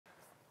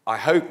I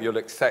hope you'll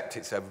accept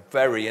it's a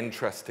very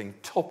interesting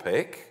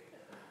topic,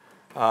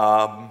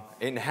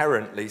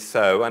 inherently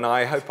so, and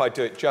I hope I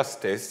do it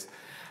justice,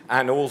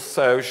 and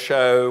also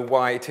show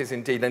why it is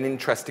indeed an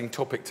interesting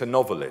topic to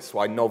novelists,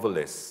 why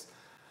novelists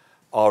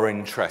are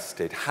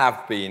interested,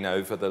 have been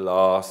over the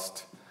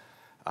last,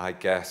 I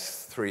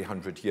guess,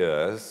 300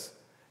 years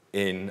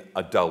in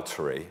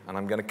adultery. And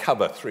I'm going to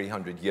cover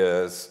 300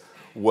 years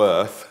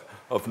worth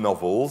of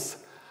novels,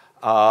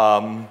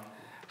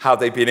 how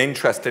they've been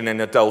interested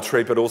in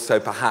adultery, but also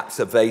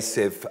perhaps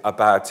evasive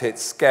about it,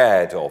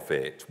 scared of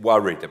it,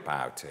 worried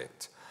about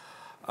it.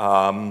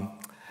 And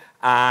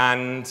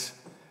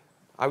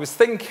I was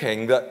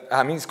thinking that,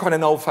 it's quite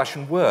an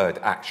old-fashioned word,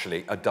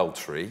 actually,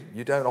 adultery.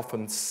 You don't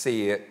often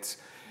see it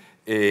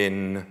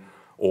in,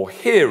 or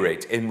hear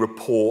it in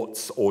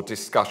reports or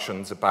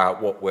discussions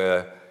about what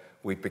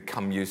we've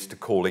become used to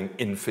calling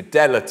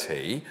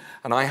infidelity.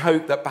 And I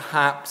hope that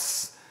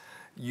perhaps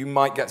you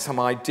might get some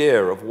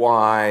idea of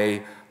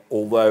why,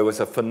 although as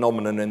a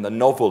phenomenon in the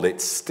novel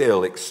it's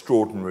still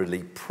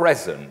extraordinarily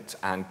present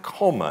and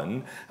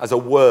common, as a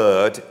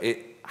word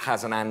it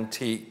has an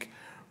antique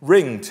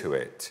ring to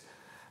it.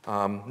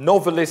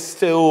 Novelists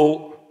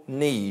still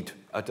need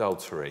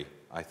adultery,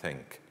 I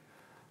think.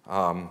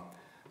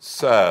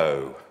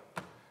 So,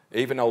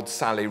 even old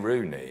Sally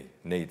Rooney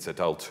needs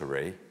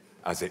adultery,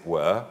 as it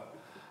were.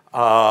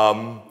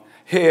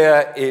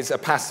 Here is a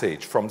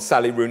passage from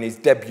Sally Rooney's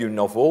debut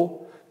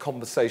novel,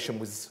 Conversation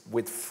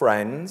with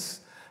Friends,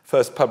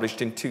 first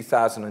published in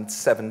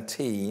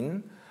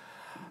 2017.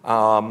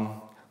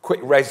 Quick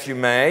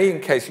resume,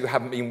 in case you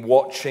haven't been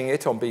watching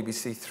it on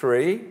BBC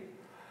Three.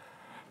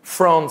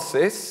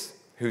 Frances,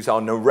 who's our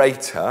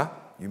narrator,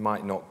 you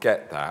might not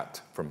get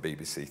that from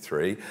BBC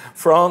Three.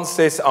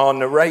 Frances, our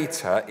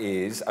narrator,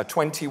 is a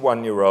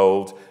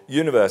 21-year-old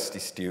university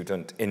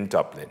student in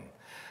Dublin.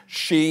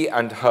 She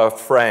and her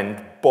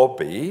friend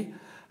Bobby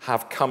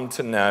have come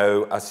to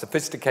know a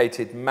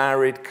sophisticated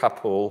married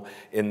couple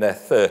in their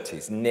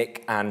 30s,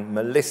 Nick and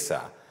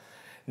Melissa.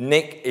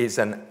 Nick is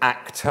an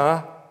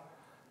actor,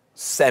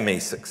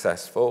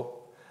 semi-successful.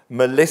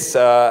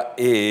 Melissa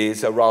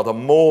is a rather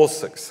more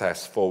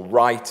successful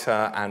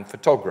writer and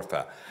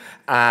photographer.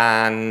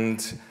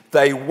 And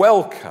they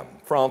welcome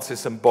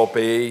Frances and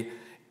Bobby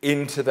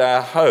into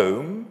their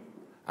home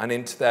and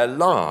into their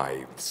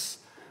lives.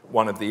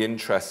 One of the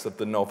interests of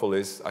the novel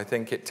is, I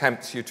think it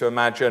tempts you to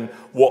imagine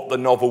what the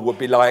novel would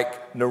be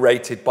like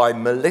narrated by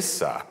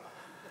Melissa,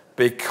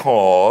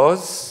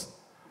 because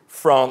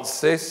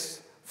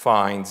Frances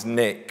finds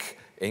Nick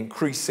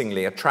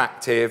increasingly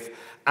attractive,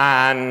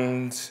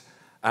 and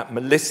at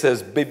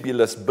Melissa's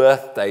bibulous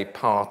birthday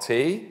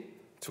party,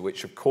 to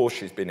which of course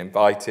she's been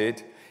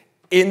invited,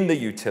 in the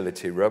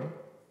utility room,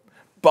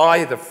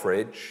 by the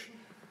fridge,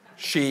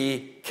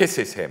 she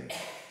kisses him.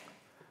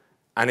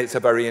 And it's a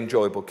very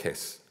enjoyable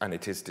kiss, and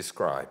it is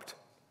described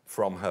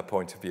from her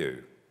point of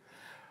view.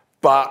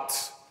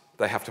 But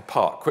they have to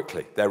part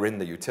quickly. They're in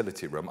the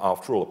utility room.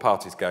 After all, the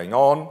party's going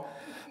on.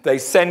 They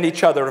send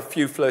each other a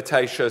few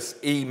flirtatious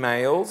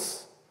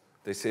emails.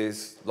 This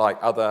is, like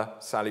other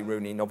Sally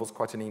Rooney novels,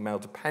 quite an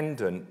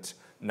email-dependent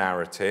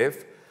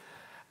narrative.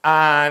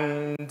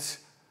 And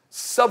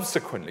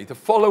subsequently, the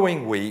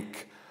following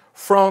week,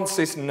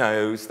 Frances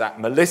knows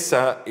that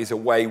Melissa is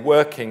away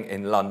working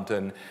in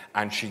London,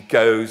 and she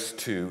goes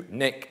to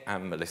Nick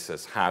and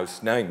Melissa's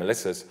house, knowing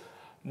Melissa's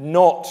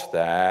not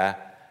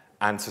there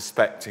and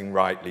suspecting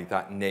rightly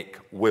that Nick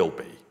will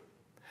be.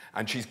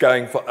 And she's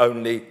going for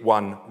only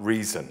one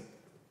reason.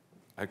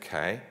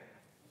 Okay,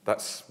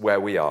 that's where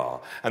we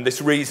are. And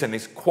this reason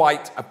is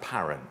quite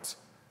apparent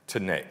to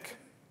Nick.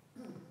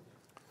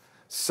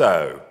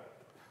 So,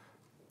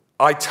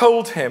 I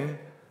told him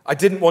I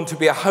didn't want to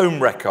be a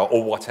homewrecker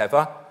or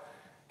whatever.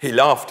 He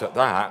laughed at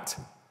that.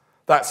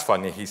 That's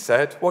funny, he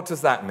said. What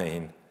does that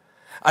mean?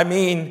 I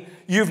mean,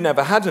 you've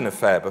never had an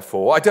affair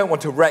before. I don't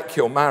want to wreck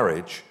your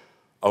marriage.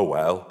 Oh,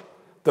 well,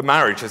 the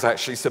marriage has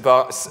actually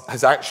survived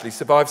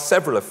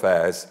several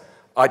affairs.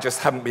 I just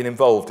haven't been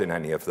involved in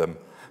any of them.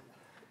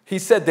 He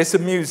said this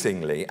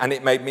amusingly, and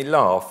it made me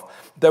laugh,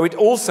 though it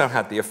also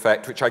had the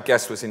effect, which I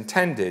guess was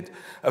intended,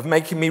 of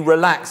making me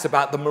relax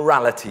about the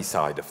morality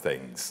side of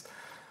things.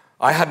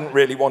 I hadn't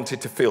really wanted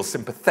to feel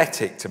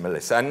sympathetic to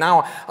Melissa, and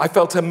now I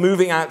felt her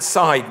moving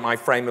outside my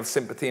frame of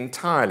sympathy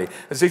entirely,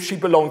 as if she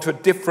belonged to a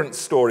different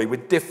story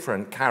with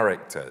different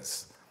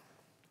characters.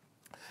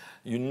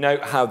 You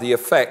note how the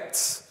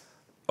effects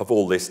of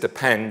all this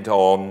depend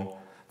on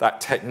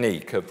that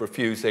technique of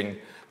refusing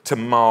to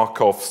mark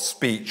off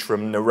speech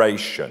from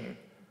narration.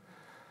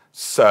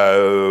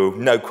 So,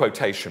 no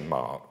quotation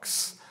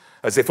marks,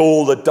 as if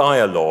all the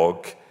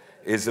dialogue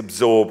is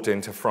absorbed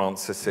into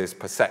Frances's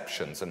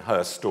perceptions and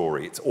her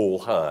story. It's all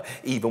her.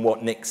 Even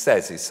what Nick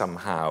says is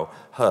somehow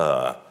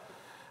her.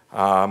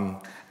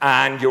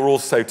 And you're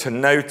also to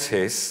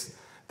notice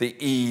the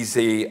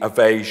easy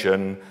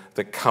evasion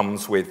that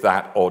comes with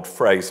that odd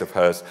phrase of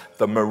hers,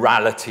 the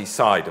morality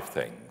side of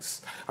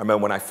things. I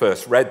remember when I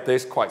first read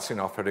this, quite soon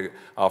after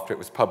it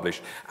was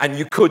published, and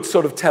you could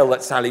sort of tell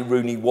that Sally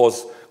Rooney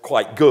was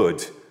quite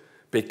good,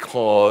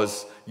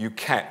 because you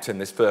kept in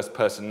this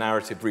first-person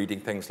narrative reading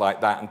things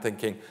like that and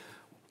thinking,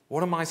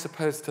 what am I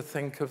supposed to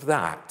think of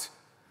that?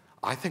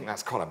 I think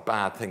that's quite a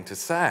bad thing to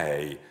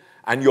say.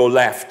 And you're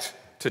left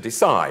to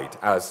decide,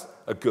 as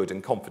a good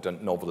and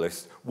confident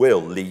novelist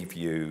will leave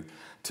you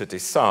to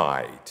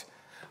decide.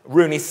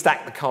 Rooney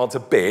stacked the cards a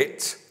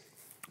bit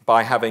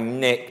by having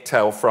Nick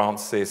tell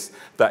Francis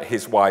that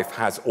his wife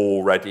has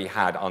already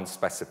had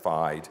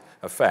unspecified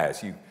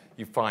affairs.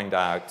 You find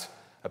out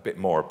a bit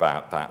more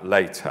about that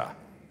later.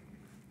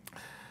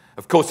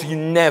 Of course, you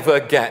never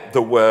get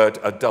the word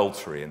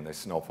adultery in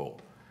this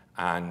novel.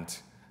 And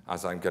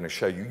as I'm going to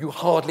show you, you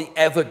hardly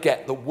ever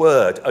get the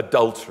word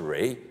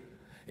adultery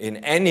in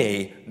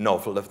any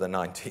novel of the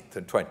 19th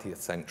and 20th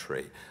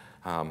century,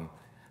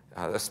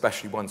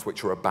 especially ones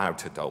which are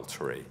about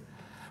adultery.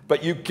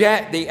 But you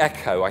get the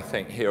echo, I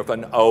think, here of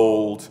an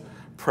old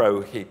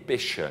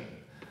prohibition.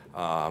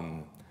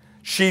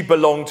 She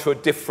belonged to a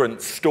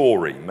different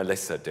story,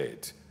 Melissa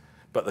did.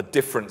 But the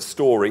different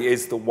story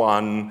is the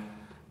one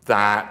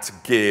that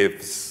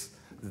gives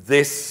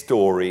this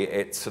story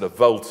its sort of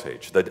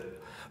voltage,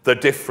 the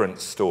different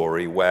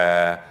story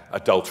where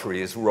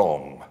adultery is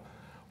wrong,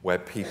 where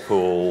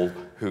people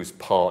whose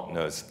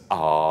partners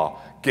are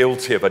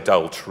guilty of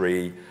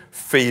adultery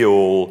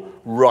feel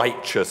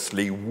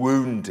righteously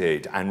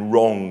wounded and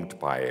wronged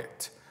by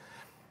it.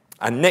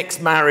 And Nick's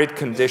married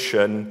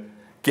condition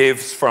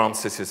gives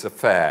Francis's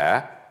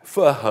affair,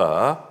 for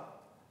her,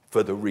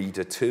 for the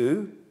reader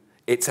too,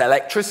 its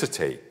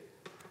electricity.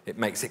 It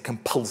makes it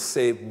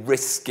compulsive,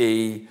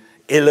 risky,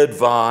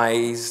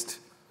 ill-advised,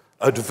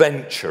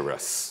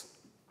 adventurous.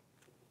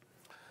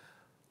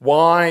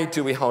 Why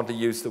do we hardly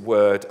use the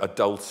word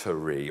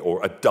adultery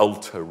or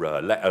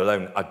adulterer, let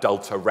alone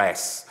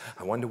adulteress?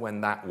 I wonder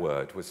when that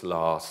word was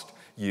last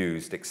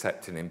used,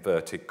 except in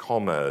inverted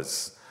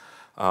commas,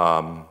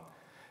 in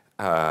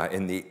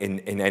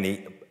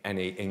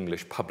any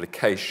English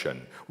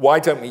publication. Why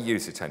don't we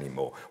use it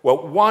anymore?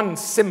 Well, one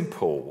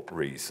simple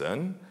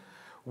reason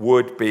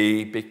would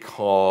be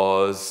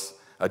because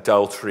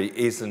adultery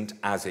isn't,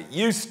 as it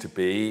used to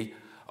be,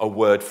 a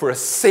word for a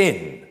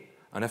sin,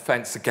 an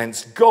offense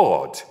against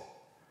God.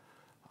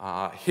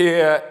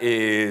 Here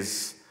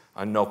is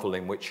a novel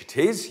in which it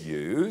is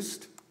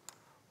used,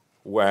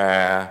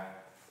 where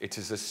it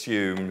is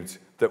assumed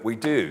that we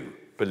do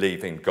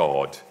believe in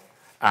God,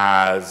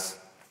 as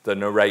the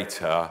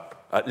narrator,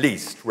 at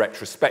least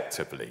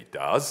retrospectively,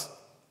 does.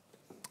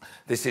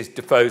 This is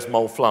Defoe's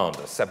Moll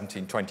Flanders,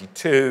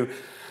 1722.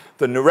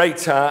 The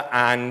narrator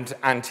and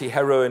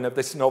anti-heroine of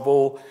this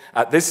novel,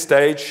 at this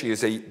stage, she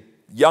is a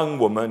young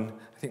woman.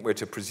 I think we're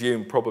to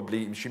presume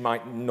probably she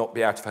might not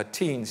be out of her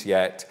teens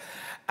yet.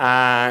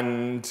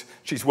 And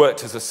she's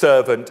worked as a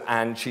servant,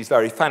 and she's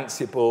very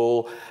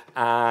fanciful.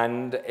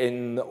 And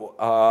in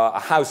a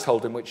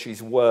household in which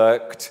she's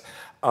worked,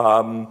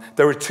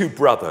 there are two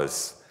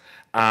brothers.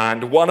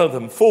 And one of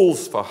them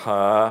falls for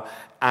her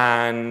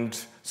and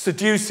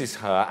seduces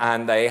her,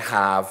 and they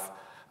have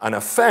an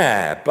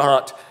affair.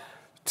 But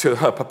to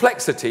her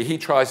perplexity, he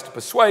tries to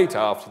persuade her,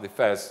 after the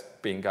affair's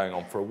been going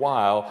on for a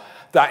while,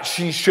 that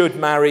she should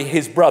marry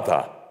his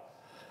brother.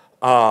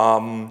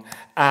 The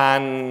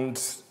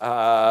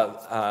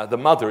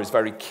mother is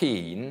very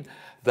keen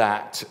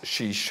that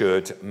she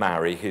should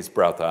marry his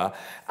brother.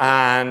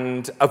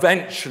 And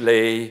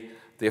eventually,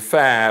 the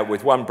affair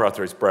with one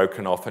brother is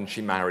broken off, and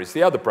she marries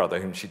the other brother,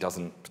 whom she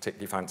doesn't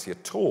particularly fancy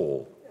at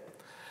all.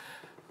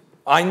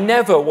 I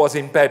never was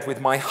in bed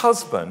with my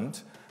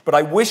husband, but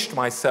I wished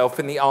myself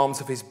in the arms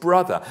of his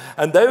brother.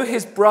 And though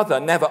his brother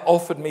never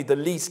offered me the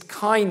least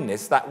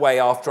kindness that way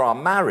after our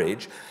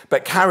marriage,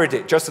 but carried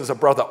it just as a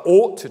brother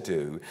ought to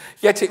do,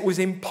 yet it was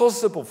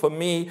impossible for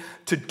me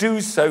to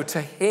do so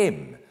to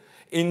him.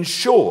 In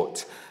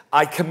short,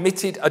 I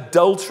committed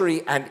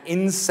adultery and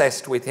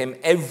incest with him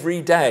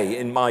every day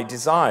in my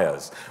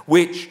desires,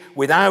 which,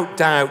 without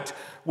doubt,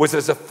 was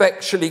as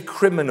effectually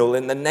criminal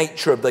in the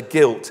nature of the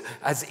guilt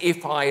as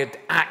if I had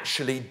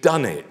actually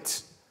done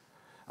it.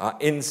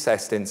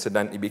 Incest,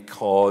 incidentally,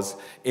 because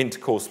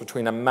intercourse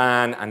between a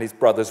man and his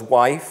brother's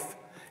wife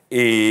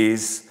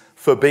is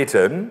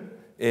forbidden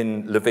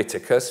in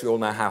Leviticus. We all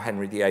know how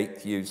Henry VIII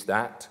used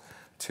that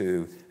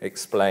to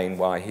explain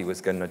why he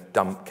was going to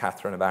dump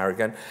Catherine of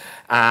Aragon,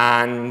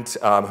 and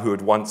who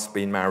had once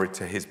been married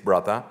to his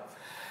brother.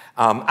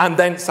 And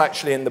thence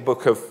actually in the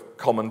Book of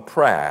Common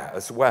Prayer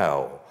as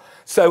well.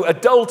 So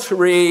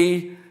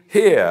adultery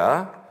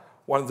here,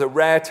 one of the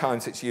rare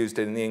times it's used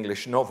in the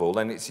English novel,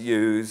 and it's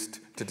used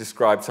to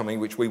describe something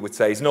which we would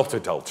say is not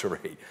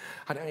adultery.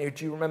 I don't know,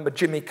 do you remember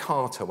Jimmy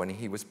Carter when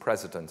he was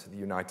president of the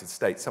United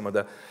States? Some of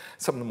the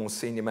more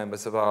senior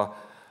members of our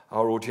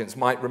audience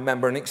might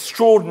remember an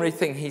extraordinary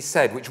thing he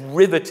said, which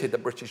riveted the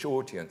British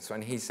audience,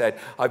 when he said,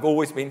 "I've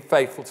always been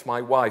faithful to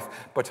my wife,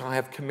 but I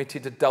have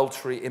committed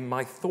adultery in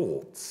my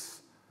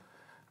thoughts."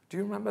 Do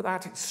you remember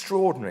that?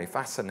 Extraordinary,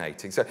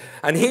 fascinating.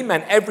 And he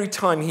meant every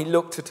time he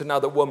looked at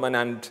another woman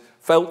and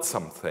felt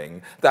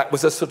something, that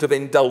was a sort of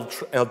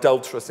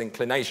adulterous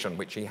inclination,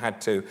 which he had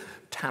to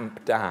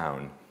tamp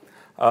down.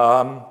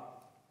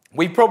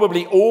 We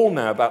probably all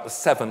know about the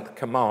seventh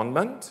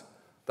commandment,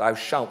 thou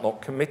shalt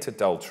not commit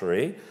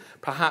adultery.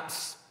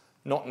 Perhaps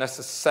not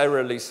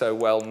necessarily so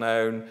well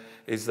known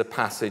is the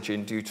passage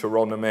in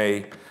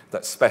Deuteronomy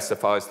that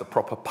specifies the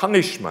proper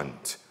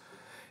punishment.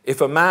 If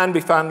a man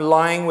be found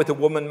lying with a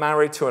woman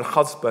married to a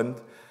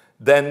husband,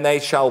 then they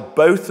shall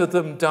both of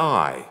them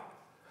die,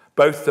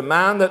 both the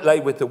man that lay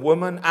with the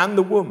woman and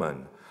the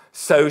woman.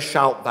 So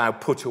shalt thou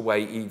put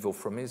away evil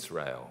from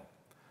Israel.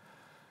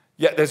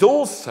 Yet there's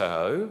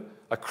also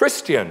a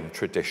Christian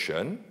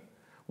tradition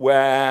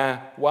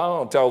where,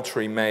 while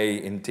adultery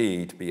may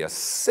indeed be a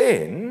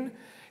sin,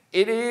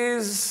 it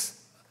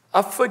is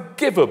a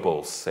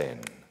forgivable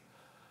sin.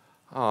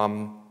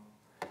 And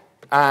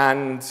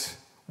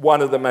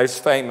one of the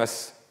most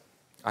famous,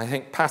 I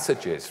think,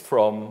 passages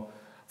from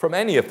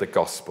any of the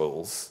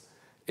Gospels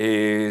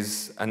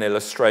is an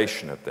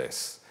illustration of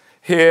this.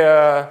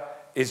 Here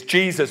is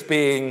Jesus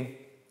being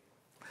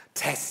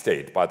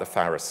tested by the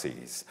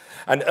Pharisees.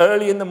 And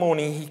early in the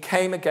morning he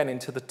came again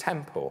into the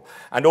temple,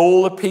 and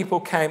all the people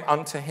came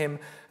unto him,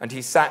 and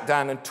he sat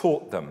down and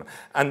taught them.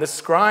 And the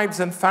scribes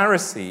and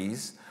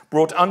Pharisees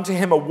brought unto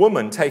him a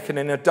woman taken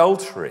in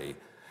adultery.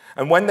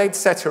 And when they'd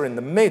set her in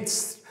the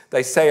midst,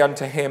 they say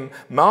unto him,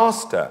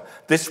 Master,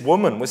 this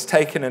woman was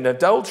taken in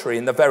adultery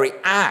in the very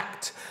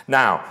act.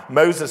 Now,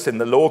 Moses in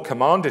the law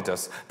commanded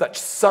us that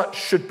such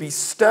should be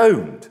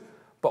stoned.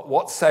 But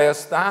what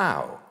sayest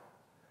thou?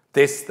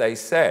 This they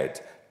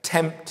said,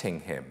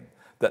 tempting him,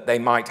 that they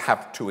might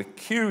have to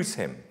accuse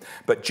him.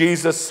 But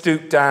Jesus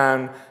stooped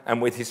down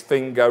and with his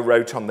finger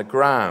wrote on the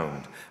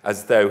ground,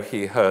 as though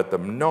he heard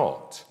them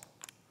not.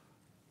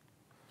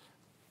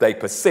 They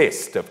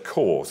persist, of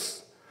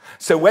course.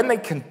 So when they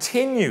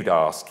continued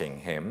asking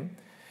him,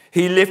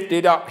 he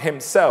lifted up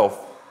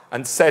himself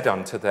and said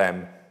unto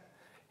them,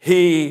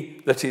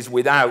 He that is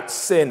without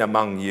sin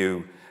among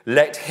you,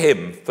 let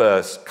him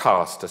first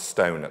cast a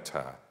stone at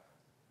her.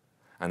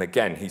 And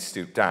again he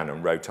stooped down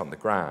and wrote on the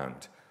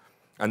ground.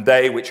 And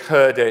they which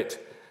heard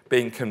it,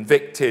 being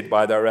convicted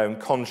by their own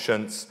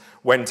conscience,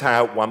 went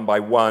out one by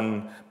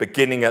one,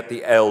 beginning at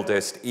the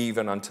eldest,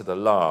 even unto the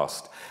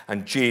last.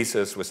 And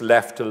Jesus was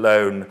left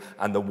alone,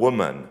 and the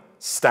woman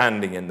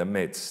standing in the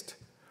midst.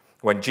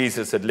 When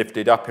Jesus had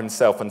lifted up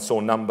himself and saw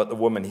none but the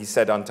woman, he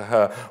said unto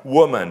her,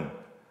 Woman,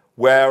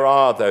 where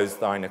are those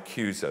thine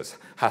accusers?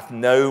 Hath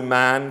no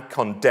man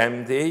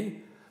condemned thee?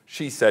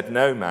 She said,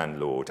 No man,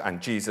 Lord.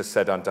 And Jesus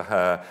said unto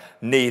her,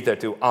 Neither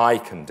do I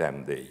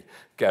condemn thee.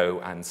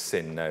 Go and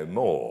sin no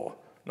more.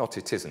 Not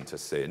it isn't a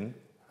sin,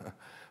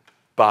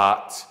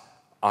 but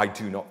I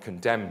do not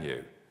condemn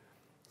you.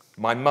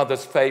 My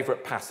mother's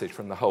favourite passage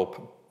from the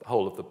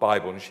whole of the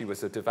Bible, and she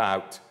was a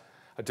devout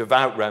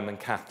Roman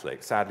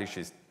Catholic. Sadly,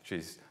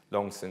 she's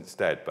long since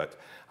dead, but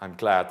I'm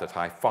glad that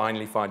I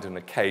finally find an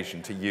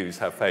occasion to use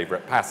her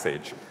favourite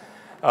passage.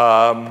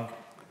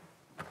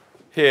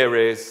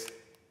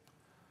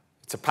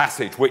 It's a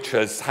passage which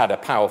has had a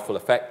powerful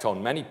effect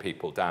on many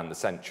people down the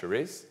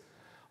centuries,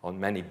 on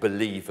many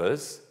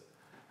believers.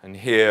 And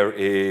here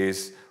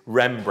is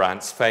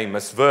Rembrandt's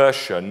famous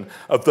version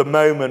of the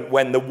moment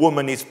when the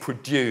woman is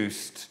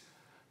produced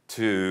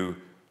to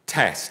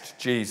test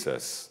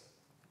Jesus.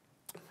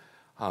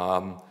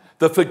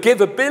 The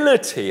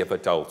forgivability of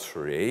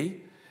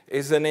adultery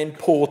is an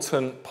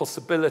important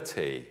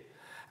possibility.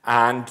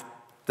 And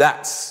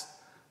that's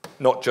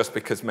not just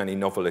because many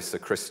novelists are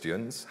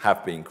Christians,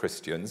 have been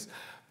Christians,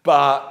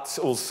 but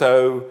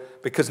also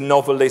because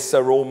novelists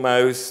are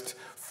almost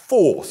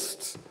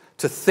forced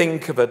to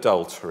think of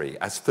adultery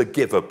as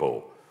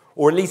forgivable,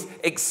 or at least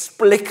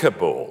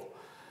explicable,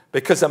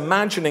 because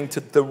imagining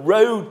the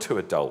road to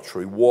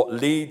adultery, what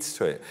leads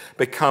to it,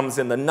 becomes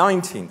in the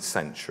 19th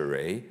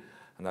century,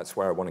 and that's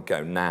where I want to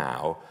go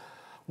now,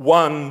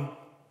 one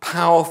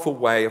powerful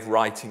way of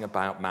writing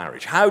about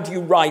marriage. How do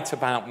you write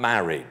about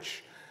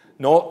marriage?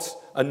 Not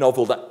a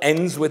novel that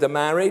ends with a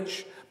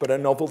marriage, but a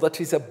novel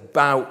that is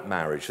about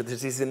marriage, that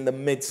is in the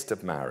midst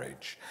of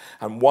marriage.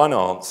 And one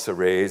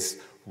answer is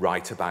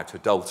write about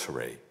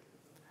adultery.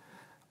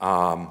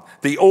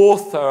 The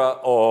author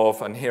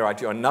of, and here I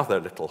do another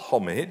little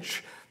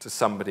homage to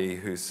somebody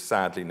who's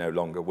sadly no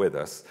longer with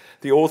us,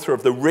 the author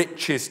of the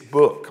richest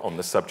book on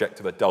the subject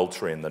of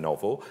adultery in the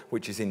novel,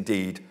 which is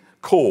indeed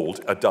called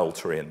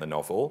Adultery in the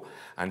Novel,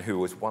 and who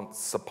was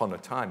once upon a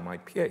time my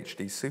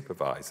PhD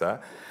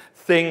supervisor,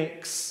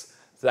 thinks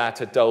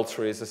that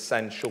adultery is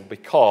essential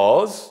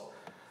because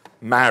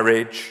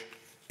marriage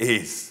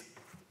is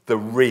the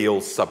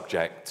real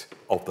subject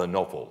of the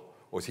novel,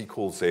 or as he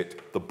calls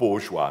it, the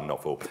bourgeois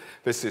novel.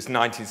 This is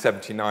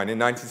 1979. In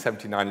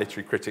 1979,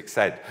 literary critics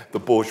said the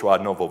bourgeois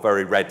novel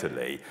very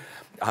readily.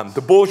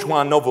 The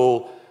bourgeois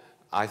novel,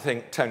 I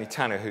think Tony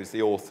Tanner, who's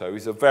the author, he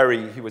was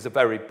a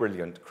very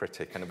brilliant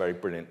critic and a very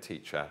brilliant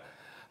teacher.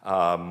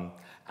 I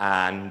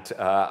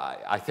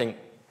think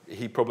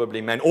he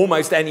probably meant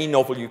almost any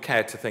novel you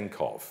care to think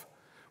of,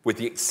 with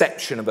the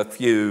exception of a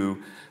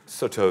few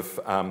sort of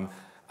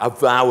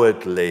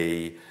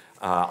avowedly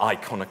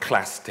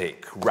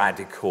iconoclastic,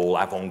 radical,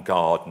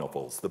 avant-garde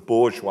novels. The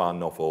bourgeois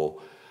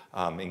novel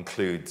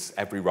includes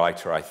every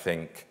writer I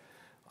think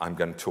I'm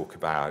going to talk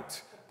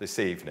about this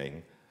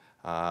evening,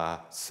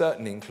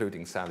 certainly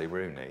including Sally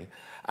Rooney.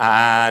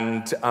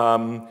 And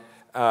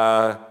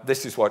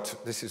this is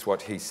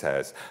what he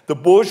says. The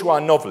bourgeois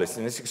novelist,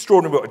 in this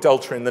extraordinary book,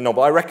 Adultery in the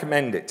Novel, I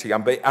recommend it to you.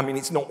 I mean,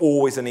 it's not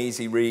always an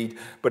easy read,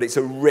 but it's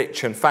a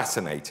rich and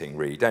fascinating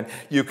read. And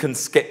you can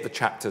skip the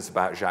chapters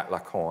about Jacques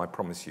Lacan. I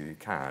promise you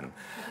can.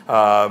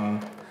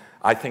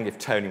 I think if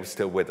Tony was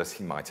still with us,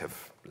 he might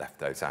have left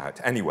those out.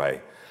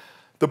 Anyway,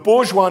 the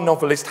bourgeois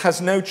novelist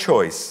has no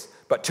choice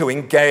but to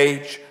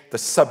engage the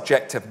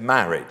subject of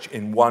marriage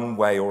in one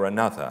way or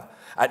another,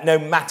 at no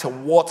matter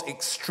what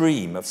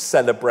extreme of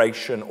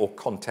celebration or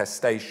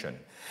contestation.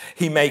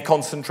 He may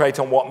concentrate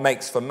on what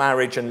makes for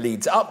marriage and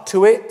leads up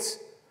to it,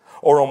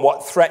 or on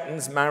what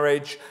threatens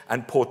marriage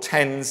and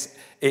portends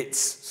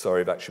its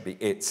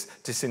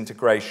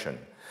disintegration.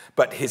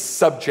 But his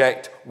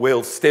subject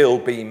will still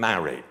be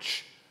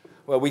marriage.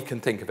 Well, we can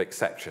think of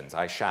exceptions.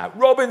 I shout,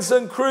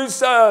 Robinson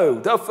Crusoe,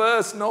 the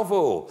first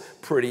novel.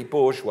 Pretty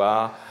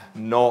bourgeois,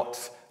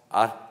 not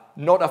a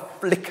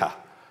flicker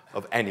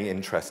of any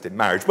interest in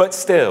marriage, but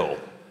still,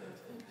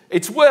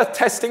 it's worth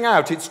testing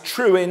out. It's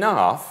true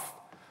enough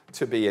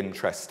to be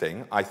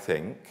interesting, I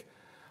think,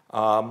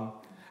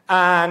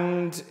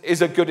 and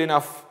is a good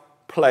enough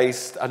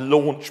place, a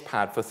launch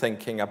pad for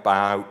thinking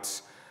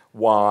about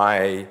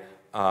why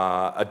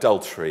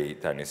adultery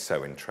then is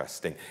so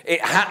interesting.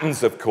 It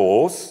happens, of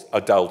course,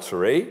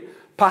 adultery,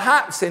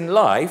 perhaps in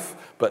life,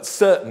 but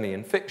certainly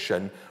in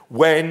fiction,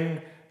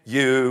 when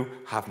you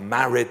have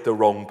married the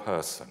wrong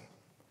person.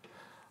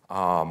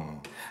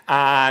 And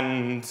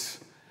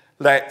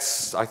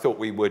I thought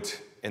we would,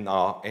 in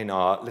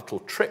our little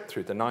trip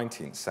through the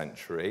 19th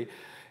century,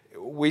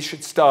 we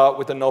should start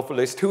with a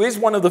novelist who is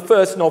one of the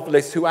first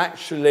novelists who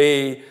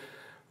actually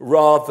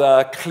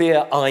rather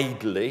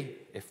clear-eyedly,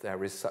 if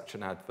there is such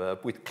an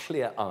adverb, with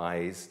clear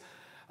eyes,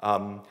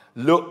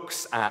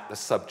 looks at the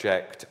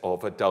subject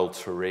of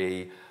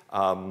adultery,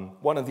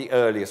 one of the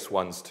earliest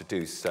ones to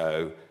do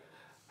so,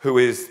 who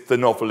is the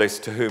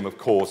novelist to whom, of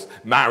course,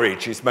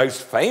 marriage is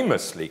most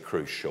famously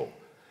crucial.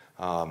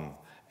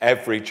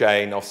 Every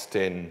Jane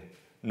Austen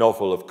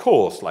novel, of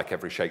course, like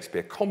every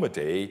Shakespeare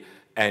comedy,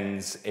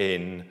 ends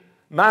in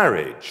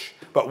marriage.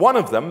 But one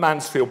of them,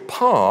 Mansfield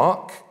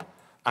Park,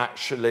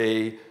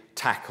 actually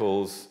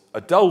tackles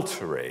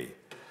adultery.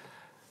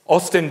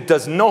 Austen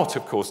does not,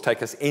 of course,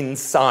 take us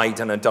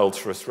inside an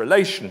adulterous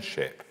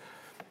relationship.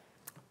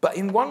 But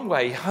in one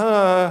way,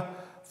 her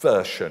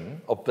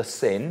version of the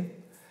sin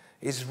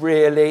is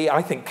really,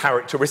 I think,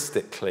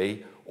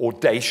 characteristically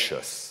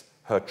audacious,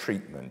 her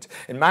treatment.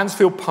 In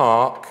Mansfield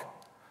Park,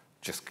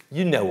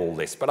 you know all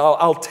this, but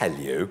I'll tell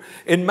you.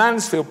 In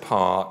Mansfield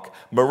Park,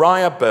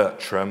 Maria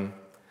Bertram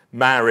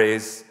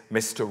marries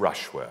Mr.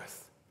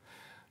 Rushworth.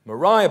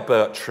 Maria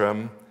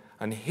Bertram,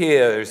 and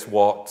here is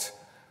what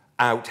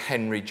out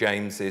Henry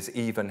James's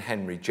Even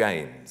Henry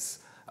James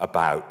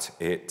about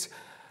it.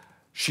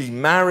 She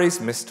marries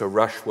Mr.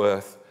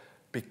 Rushworth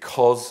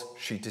because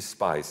she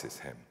despises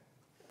him.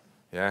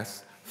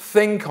 Yes?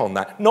 Think on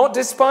that. Not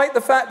despite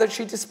the fact that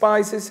she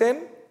despises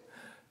him,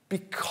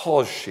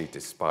 because she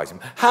despises him.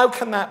 How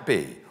can that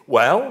be?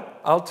 Well,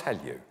 I'll tell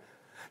you.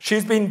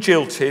 She's been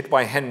jilted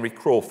by Henry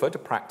Crawford, a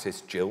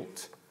practiced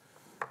jilt,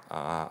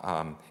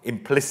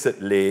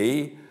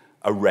 implicitly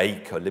a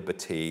rake, a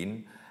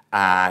libertine,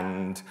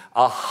 and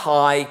a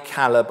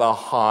high-caliber,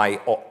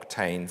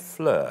 high-octane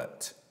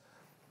flirt.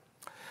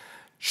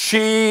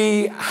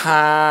 She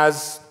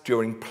has,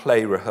 during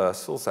play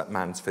rehearsals at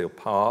Mansfield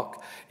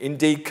Park,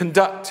 indeed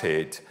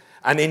conducted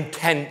an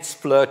intense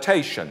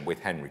flirtation with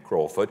Henry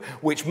Crawford,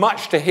 which,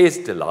 much to his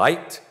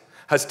delight,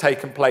 has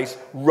taken place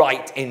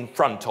right in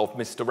front of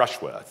Mr.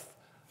 Rushworth,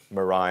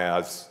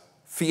 Maria's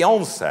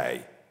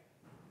fiancé.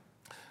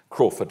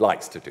 Crawford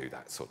likes to do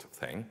that sort of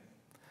thing.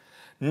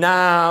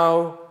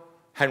 Now,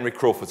 Henry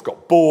Crawford's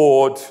got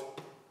bored,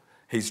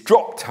 he's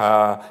dropped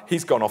her,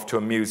 he's gone off to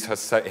amuse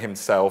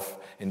himself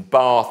in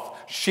Bath,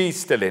 she's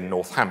still in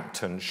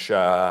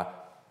Northamptonshire,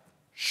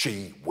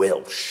 she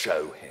will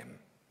show him.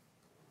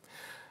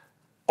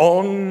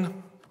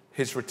 On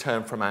his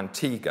return from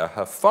Antigua,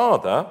 her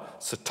father,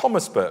 Sir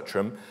Thomas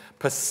Bertram,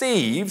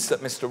 perceives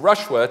that Mr.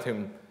 Rushworth,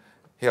 whom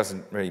he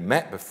hasn't really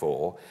met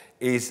before,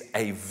 is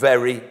a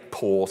very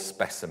poor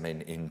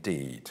specimen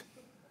indeed.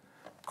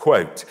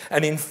 Quote,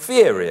 an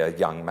inferior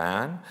young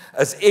man,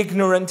 as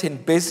ignorant in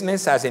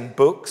business as in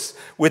books,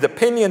 with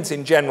opinions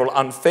in general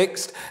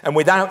unfixed, and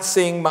without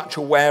seeming much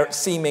aware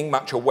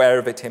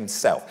of it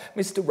himself.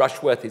 Mr.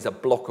 Rushworth is a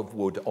block of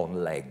wood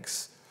on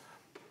legs.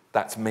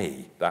 That's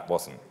me. That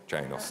wasn't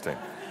Jane Austen.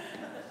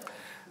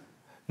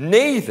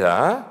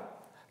 Neither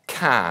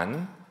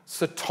can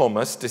Sir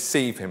Thomas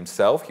deceive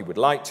himself. He would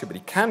like to, but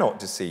he cannot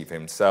deceive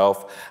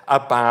himself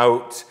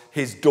about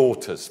his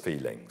daughter's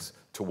feelings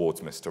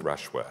towards Mr.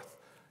 Rushworth.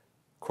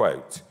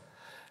 Quote,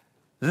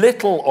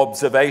 little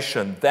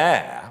observation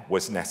there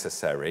was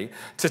necessary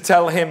to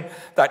tell him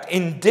that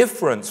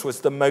indifference was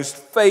the most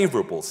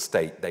favourable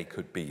state they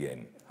could be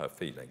in, her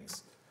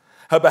feelings.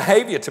 Her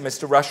behaviour to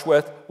Mr.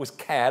 Rushworth was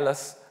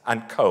careless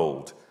and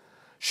cold.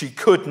 She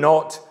could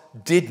not,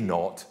 did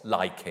not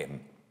like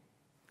him.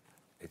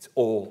 It's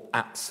all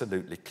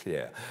absolutely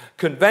clear.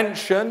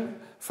 Convention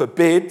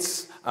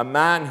forbids a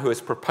man who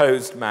has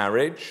proposed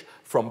marriage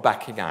from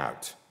backing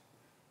out.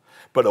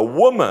 But a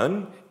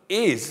woman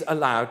is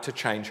allowed to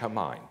change her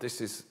mind.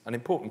 This is an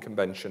important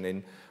convention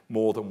in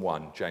more than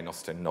one Jane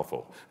Austen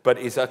novel, but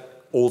is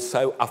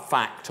also a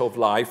fact of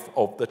life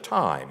of the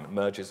time. It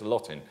emerges a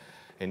lot in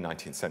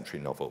 19th century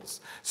novels.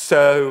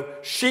 So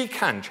she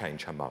can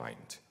change her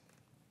mind.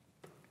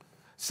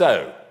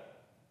 So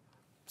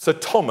Sir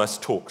Thomas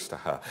talks to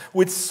her.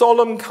 With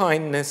solemn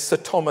kindness, Sir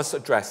Thomas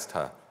addressed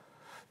her,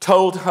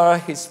 told her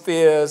his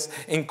fears,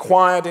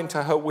 inquired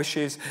into her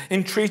wishes,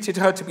 entreated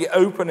her to be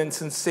open and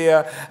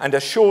sincere, and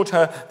assured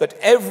her that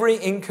every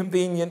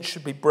inconvenience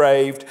should be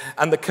braved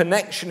and the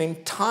connection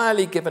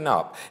entirely given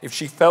up if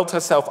she felt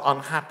herself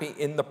unhappy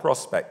in the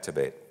prospect of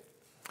it.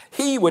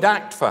 He would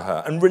act for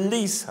her and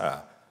release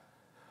her.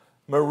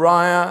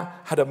 Maria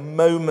had a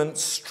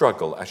moment's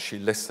struggle as she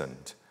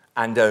listened,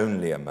 and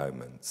only a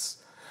moment's.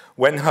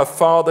 When her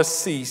father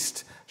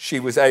ceased, she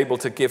was able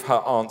to give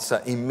her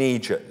answer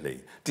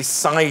immediately,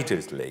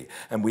 decidedly,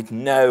 and with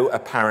no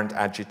apparent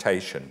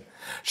agitation.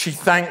 She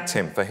thanked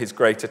him for his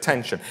great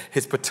attention,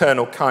 his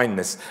paternal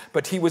kindness,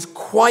 but he was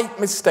quite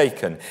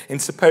mistaken in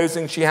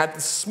supposing she had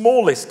the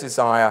smallest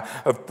desire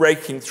of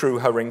breaking through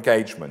her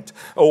engagement,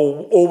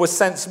 or was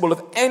sensible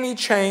of any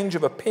change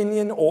of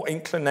opinion or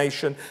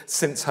inclination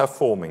since her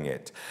forming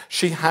it.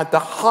 She had the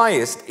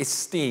highest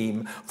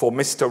esteem for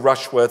Mr.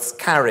 Rushworth's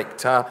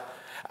character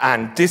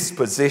and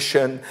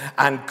disposition,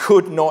 and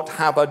could not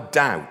have a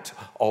doubt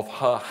of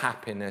her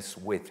happiness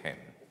with him.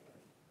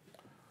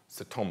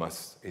 Sir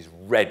Thomas is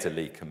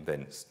readily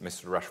convinced.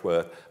 Mr.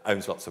 Rushworth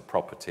owns lots of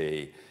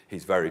property.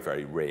 He's very,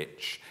 very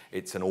rich.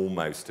 It's an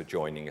almost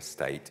adjoining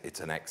estate.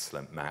 It's an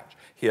excellent match.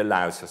 He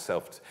allows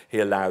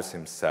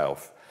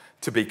himself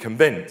to be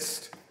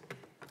convinced.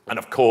 And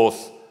of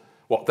course,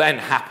 what then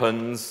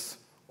happens,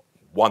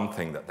 one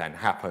thing that then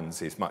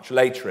happens is much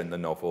later in the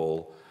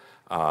novel,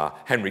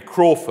 Henry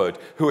Crawford,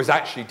 who has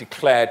actually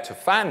declared to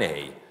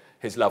Fanny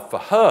his love for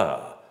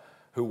her,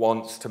 who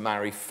wants to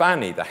marry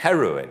Fanny, the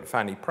heroine,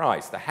 Fanny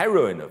Price, the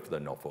heroine of the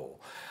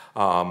novel,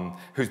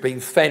 who's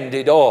been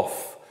fended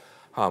off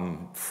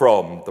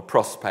from the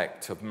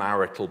prospect of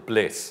marital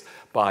bliss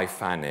by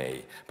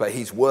Fanny. But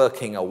he's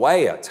working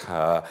away at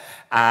her,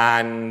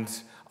 and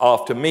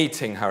after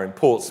meeting her in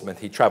Portsmouth,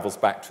 he travels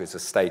back to his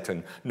estate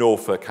in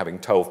Norfolk, having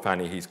told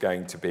Fanny he's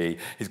going to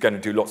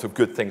do lots of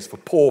good things for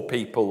poor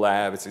people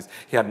there.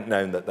 He hadn't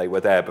known that they were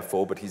there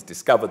before, but he's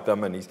discovered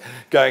them, and he's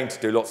going to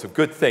do lots of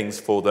good things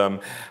for them.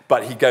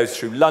 But he goes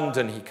through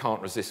London. He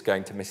can't resist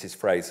going to Mrs.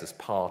 Fraser's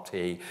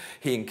party.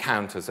 He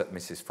encounters at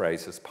Mrs.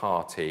 Fraser's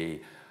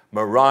party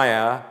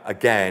Maria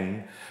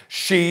again.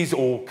 She's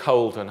all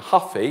cold and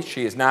huffy.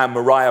 She is now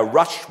Maria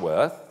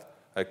Rushworth.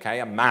 Okay,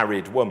 a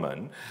married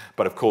woman,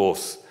 but of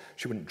course,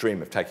 she wouldn't dream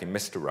of taking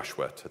Mr.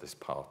 Rushworth to this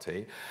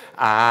party,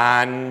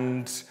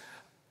 and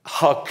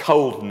her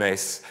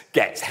coldness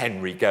gets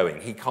Henry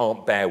going. He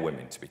can't bear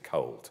women to be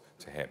cold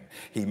to him.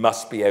 He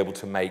must be able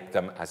to make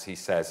them, as he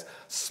says,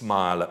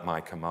 smile at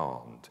my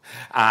command.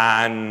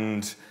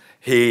 And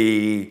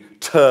he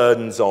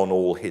turns on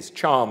all his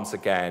charms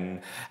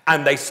again,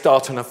 and they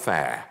start an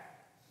affair.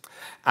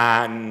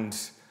 And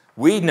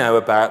we know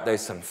about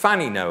this, and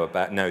Fanny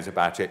knows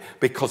about it,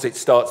 because it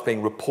starts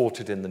being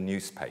reported in the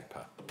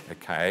newspaper,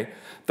 okay?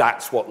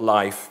 That's what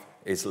life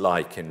is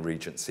like in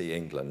Regency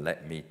England,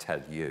 let me tell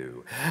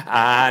you.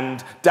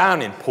 And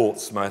down in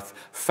Portsmouth,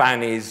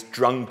 Fanny's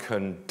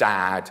drunken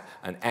dad,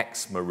 an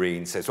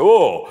ex-Marine, says,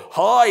 "Oh,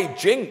 high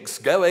jinks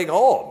going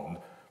on.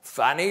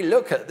 Fanny,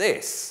 look at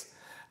this."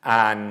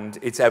 And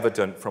it's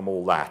evident from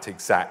all that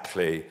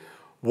exactly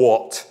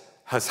what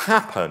has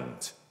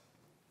happened.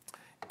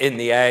 In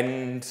the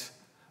end,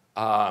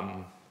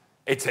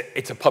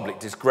 it's a public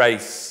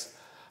disgrace.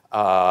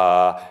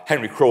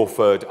 Henry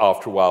Crawford,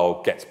 after a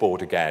while, gets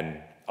bored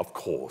again, of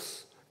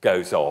course,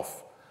 goes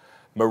off.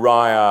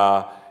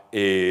 Maria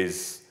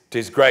is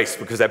disgraced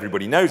because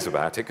everybody knows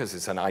about it, because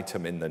it's an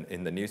item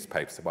in the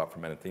newspapers, apart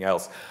from anything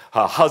else.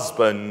 Her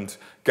husband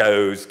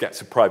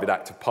gets a private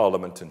act of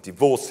parliament and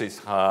divorces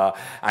her,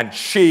 and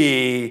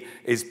she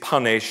is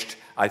punished,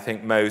 I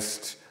think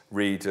most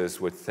readers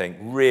would think,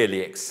 really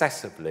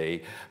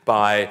excessively,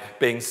 by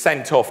being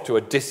sent off to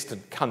a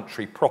distant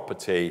country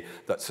property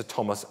that Sir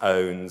Thomas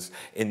owns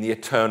in the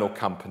eternal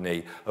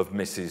company of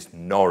Mrs.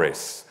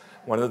 Norris,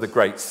 one of the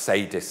great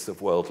sadists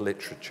of world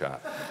literature.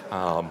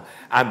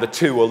 And the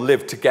two will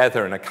live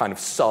together in a kind of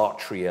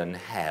Sartrean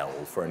hell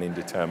for an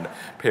indeterminate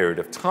period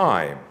of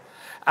time.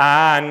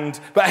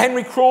 But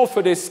Henry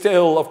Crawford is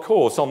still, of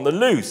course, on the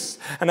loose.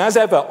 And as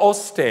ever,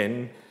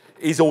 Austen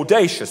is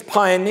audacious,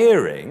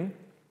 pioneering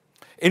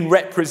in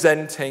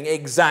representing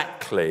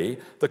exactly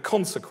the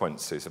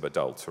consequences of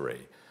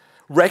adultery,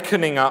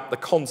 reckoning up the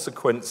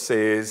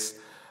consequences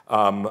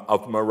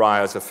of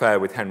Maria's affair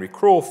with Henry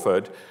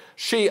Crawford,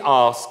 she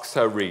asks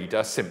her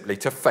reader simply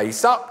to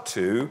face up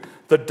to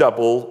the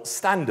double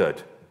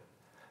standard.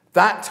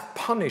 That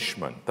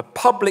punishment, the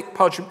public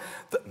punishment,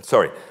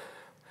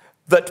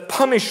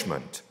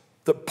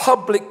 that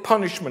public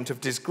punishment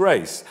of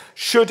disgrace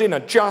should in a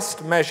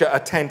just measure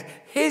attend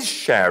his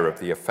share of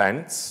the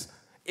offence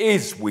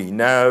is, we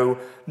know,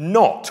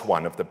 not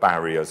one of the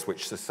barriers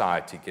which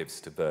society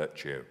gives to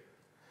virtue.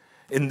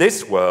 In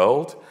this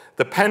world,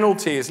 the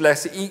penalty is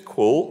less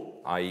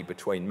equal, i.e.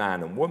 between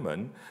man and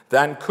woman,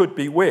 than could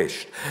be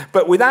wished.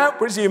 But without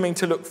presuming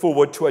to look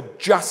forward to a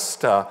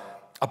juster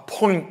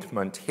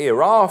appointment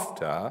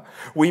hereafter,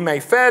 we may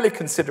fairly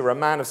consider a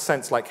man of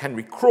sense like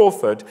Henry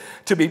Crawford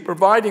to be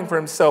providing for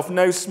himself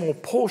no small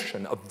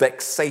portion of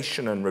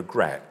vexation and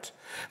regret.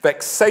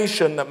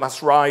 Vexation that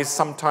must rise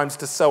sometimes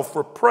to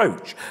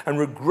self-reproach, and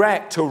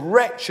regret to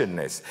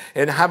wretchedness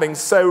in having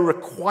so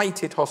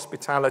requited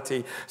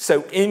hospitality,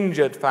 so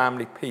injured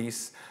family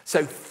peace,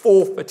 so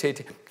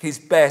forfeited his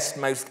best,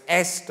 most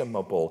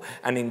estimable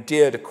and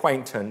endeared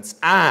acquaintance,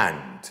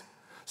 and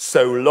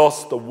so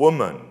lost the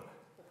woman,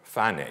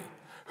 Fanny,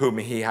 whom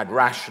he had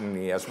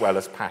rationally as well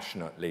as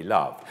passionately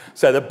loved.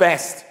 So the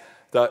best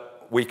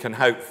that we can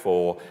hope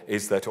for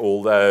is that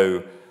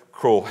although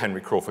Henry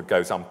Crawford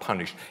goes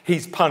unpunished,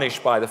 he's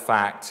punished by the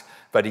fact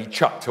that he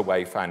chucked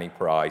away Fanny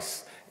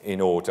Price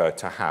in order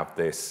to have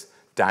this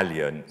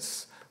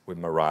dalliance with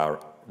Maria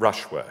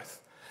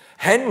Rushworth.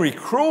 Henry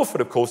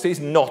Crawford, of course, is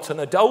not an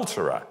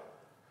adulterer.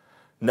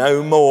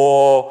 No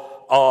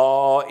more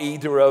are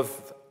either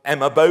of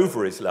Emma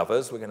Bovary's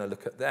lovers. We're going to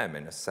look at them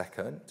in a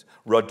second.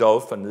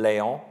 Rodolphe and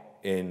Léon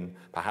in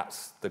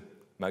perhaps the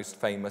most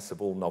famous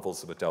of all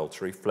novels of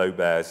adultery,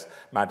 Flaubert's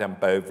Madame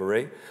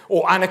Bovary,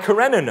 or Anna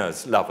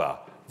Karenina's lover,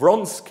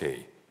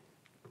 Vronsky.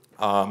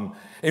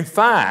 In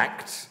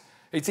fact,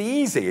 it's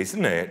easy,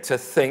 isn't it, to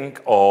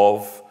think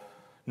of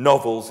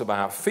novels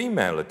about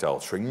female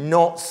adultery.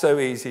 Not so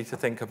easy to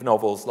think of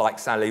novels like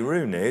Sally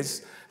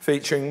Rooney's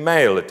featuring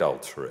male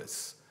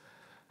adulterers.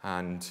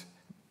 And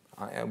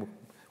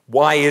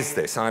why is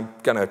this? I'm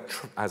going to,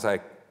 as I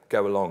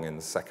go along in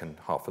the second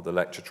half of the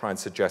lecture, try and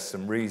suggest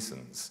some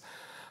reasons.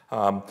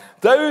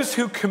 Those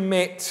who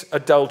commit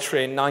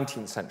adultery in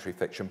 19th century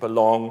fiction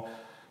belong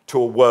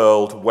to a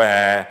world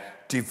where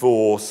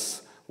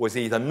divorce was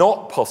either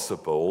not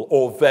possible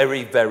or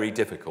very, very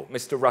difficult.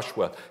 Mr.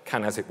 Rushworth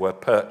can, as it were,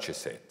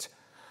 purchase it.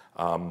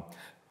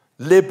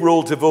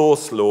 Liberal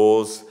divorce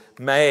laws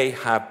may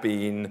have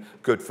been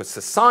good for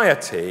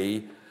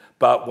society,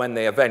 but when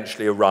they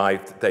eventually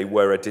arrived, they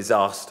were a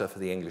disaster for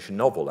the English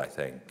novel, I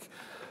think.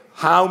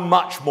 How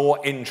much more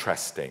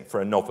interesting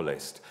for a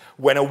novelist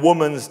when a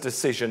woman's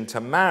decision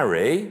to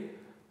marry,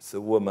 it's the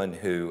woman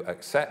who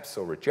accepts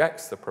or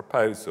rejects the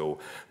proposal,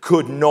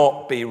 could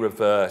not be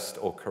reversed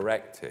or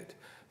corrected.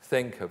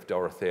 Think of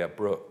Dorothea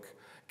Brooke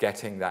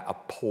getting that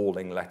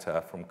appalling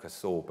letter from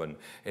Casaubon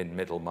in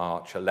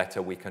Middlemarch, a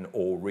letter we can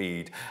all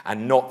read,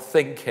 and not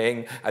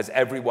thinking, as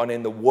everyone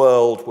in the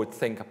world would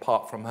think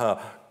apart from her,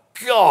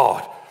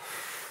 God,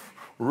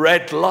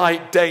 red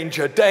light,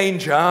 danger,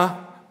 danger,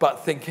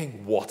 but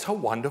thinking, what a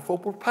wonderful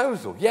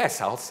proposal.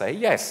 Yes, I'll say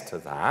yes to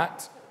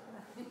that.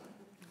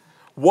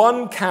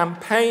 One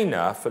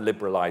campaigner for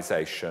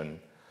liberalisation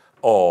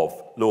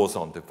of laws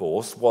on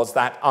divorce was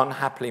that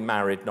unhappily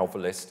married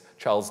novelist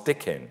Charles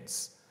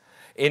Dickens.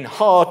 In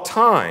Hard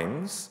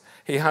Times,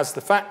 he has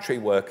the factory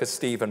worker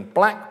Stephen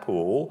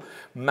Blackpool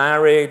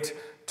married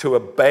to a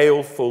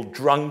baleful,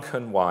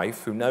 drunken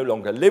wife who no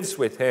longer lives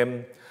with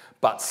him,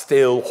 but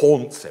still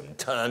haunts him,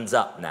 turns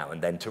up now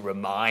and then to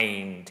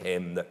remind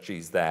him that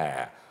she's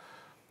there.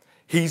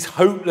 He's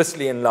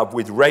hopelessly in love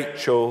with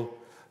Rachel,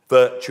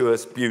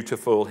 virtuous,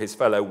 beautiful, his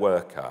fellow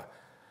worker,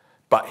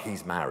 but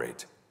he's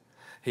married.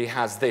 He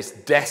has this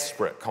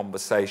desperate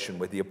conversation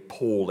with the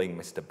appalling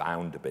Mr.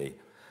 Bounderby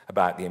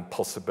about the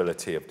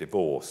impossibility of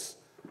divorce.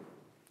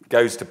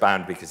 Goes to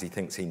Bounderby because he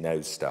thinks he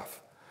knows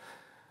stuff.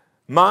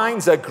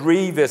 Mine's a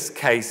grievous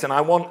case, and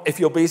I want, if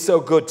you'll be so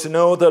good, to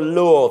know the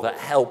law that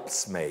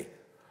helps me.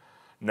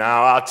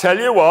 Now, I'll tell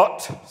you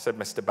what, said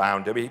Mr.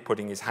 Bounderby,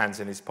 putting his hands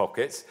in his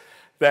pockets,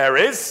 there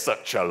is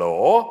such a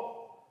law.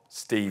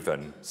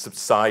 Stephen,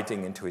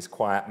 subsiding into his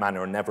quiet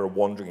manner and never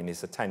wandering in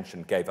his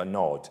attention, gave a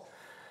nod.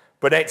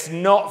 But it's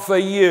not for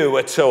you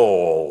at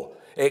all.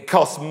 It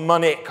costs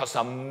money, it costs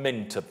a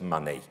mint of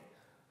money.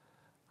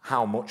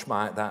 How much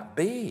might that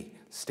be?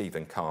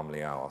 Stephen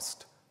calmly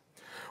asked.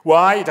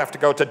 Why, you'd have to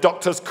go to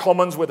Doctors'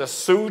 Commons with a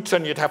suit,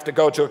 and you'd have to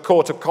go to a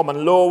court of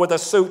common law with a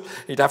suit,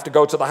 you'd have to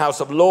go to the House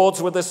of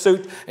Lords with a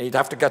suit, and you'd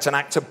have to get an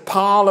Act of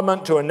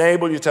Parliament to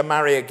enable you to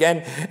marry again,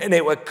 and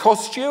it would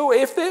cost you,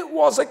 if it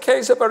was a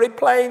case of very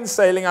plain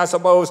sailing, I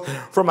suppose,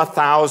 from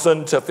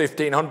 £1,000 to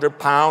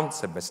 £1,500,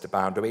 said Mr.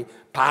 Bounderby,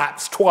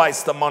 perhaps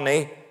twice the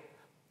money.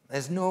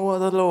 There's no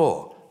other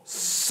law.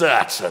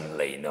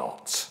 Certainly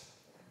not.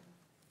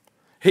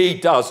 He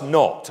does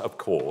not, of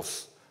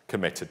course,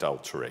 commit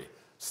adultery.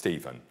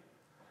 Stephen.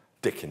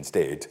 Dickens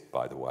did,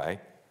 by the way.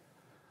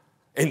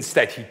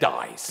 Instead, he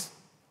dies.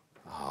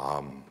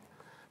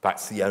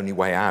 That's the only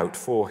way out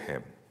for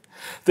him.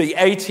 The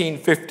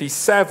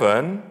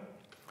 1857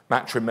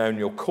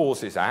 Matrimonial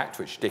Causes Act,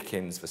 which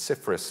Dickens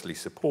vociferously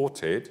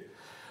supported,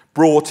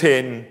 brought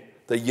in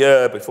the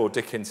year before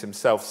Dickens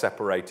himself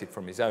separated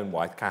from his own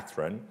wife,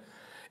 Catherine,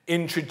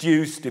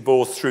 introduced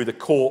divorce through the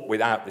court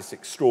without this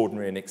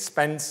extraordinary and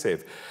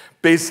expensive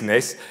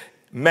business.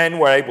 Men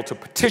were able to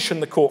petition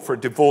the court for a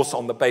divorce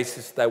on the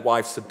basis of their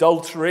wife's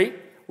adultery,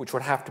 which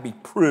would have to be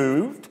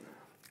proved,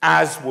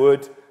 as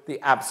would the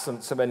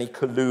absence of any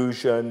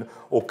collusion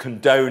or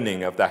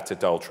condoning of that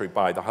adultery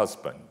by the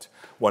husband.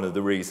 One of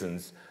the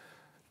reasons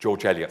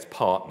George Eliot's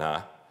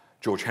partner,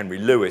 George Henry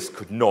Lewis,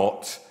 could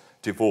not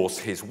divorce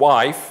his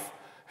wife,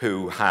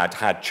 who had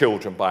had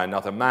children by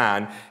another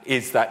man,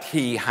 is that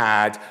he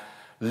had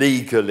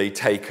legally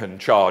taken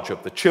charge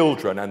of the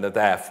children and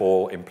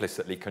therefore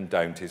implicitly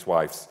condoned his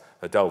wife's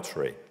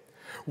adultery.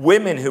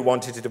 Women who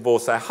wanted to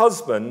divorce their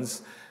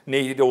husbands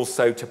needed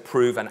also to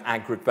prove an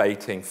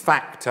aggravating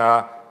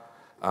factor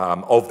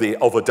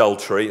of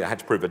adultery. They had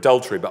to prove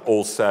adultery, but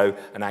also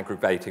an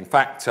aggravating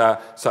factor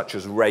such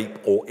as rape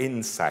or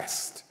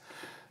incest.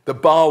 The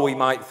bar, we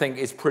might think,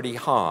 is pretty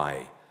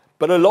high,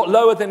 but a lot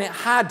lower than it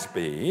had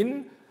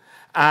been.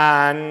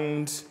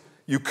 And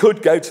you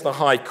could go to the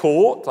High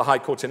Court. The High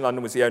Court in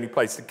London was the only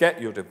place to get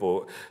your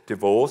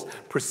divorce.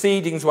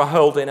 Proceedings were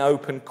held in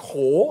open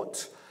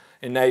court,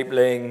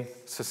 enabling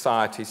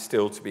society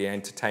still to be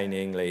entertained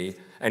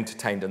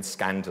and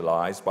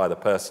scandalized by the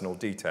personal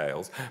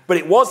details. But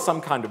it was some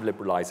kind of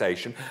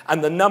liberalization,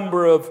 and the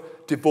number of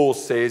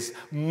divorces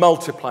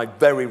multiplied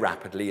very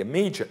rapidly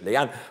immediately.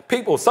 And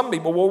some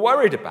people were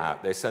worried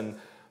about this, and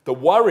the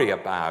worry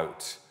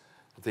about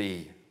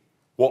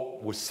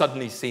what was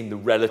suddenly seen the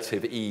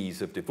relative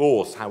ease of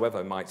divorce, however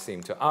it might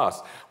seem to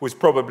us, was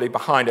probably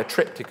behind a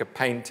triptych of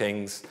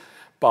paintings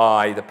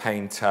by the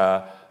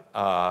painter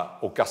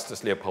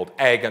Augustus Leopold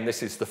Egg, and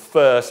this is the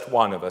first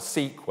one of a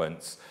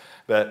sequence.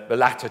 The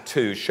latter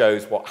two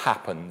shows what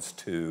happens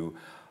to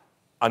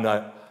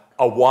a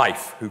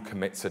wife who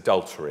commits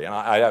adultery. And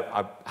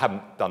I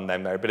haven't done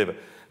them. They're a bit of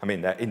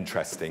they're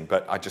interesting,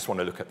 but I just want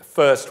to look at the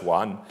first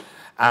one.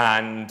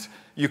 And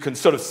you can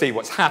sort of see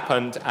what's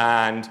happened.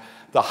 And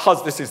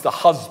this is the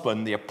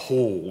husband, the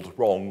appalled,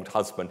 wronged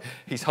husband.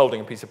 He's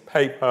holding a piece of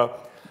paper,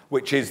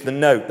 which is the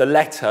note, the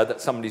letter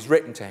that somebody's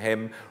written to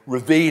him,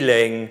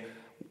 revealing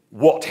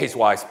what his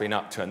wife's been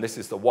up to. And this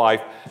is the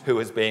wife who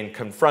has been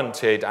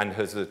confronted and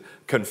has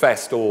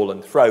confessed all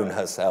and thrown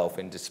herself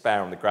in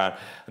despair on the ground.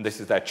 And this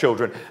is their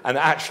children. And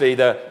actually,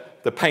 the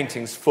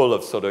painting's full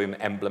of sort of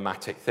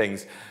emblematic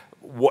things.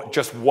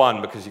 Just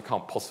one, because you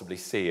can't possibly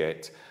see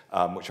it,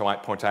 which I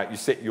might point out.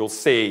 You'll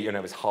see,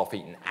 there's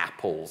half-eaten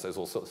apples, there's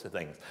all sorts of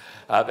things.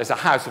 There's a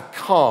house of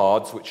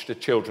cards, which the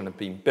children have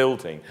been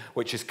building,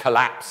 which is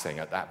collapsing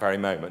at that very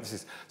moment. This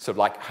is sort of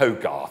like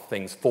Hogarth,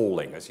 things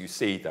falling as you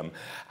see them.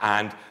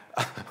 And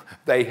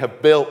they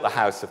have built the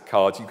house of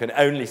cards. You can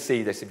only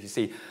see this if you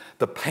see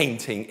the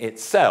painting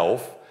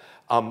itself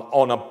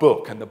on a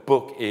book, and the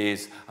book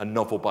is a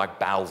novel by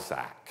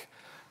Balzac,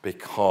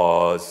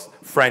 because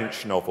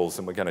French novels,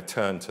 and we're going to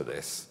turn to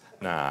this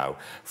now,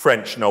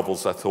 French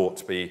novels are thought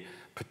to be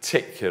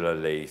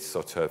particularly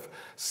sort of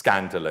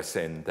scandalous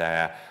in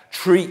their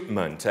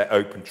treatment, their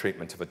open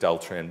treatment of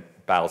adultery, and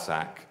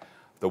Balzac,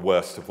 the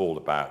worst of all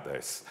about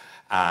this.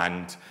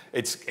 And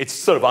it's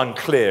sort of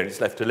unclear,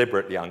 it's left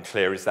deliberately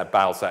unclear, is there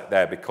Balzac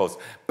there because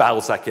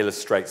Balzac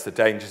illustrates the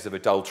dangers of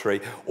adultery,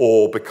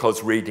 or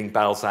because reading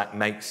Balzac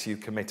makes you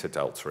commit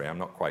adultery? I'm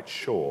not quite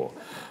sure.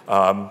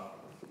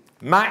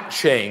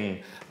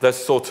 Matching the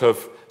sort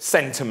of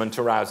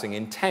sentiment-arousing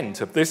intent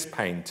of this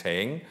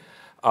painting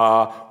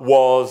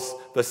was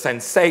the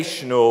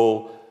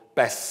sensational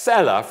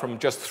bestseller from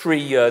just 3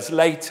 years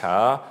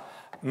later,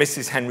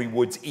 Mrs. Henry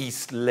Wood's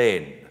East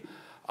Lynne.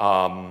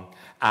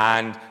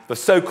 And the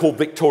so-called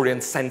Victorian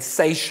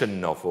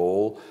sensation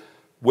novel,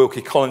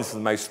 Wilkie Collins is the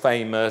most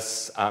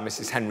famous,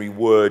 Mrs. Henry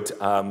Wood,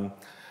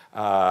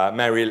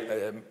 Mary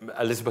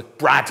Elizabeth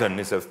Braddon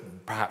is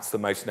perhaps the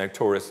most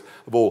notorious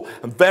of all.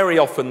 And very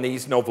often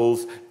these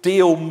novels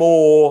deal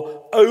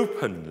more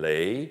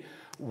openly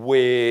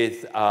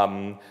with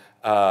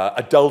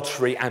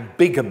adultery and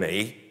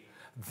bigamy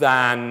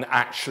than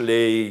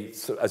actually,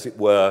 as it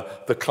were,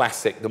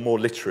 the more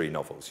literary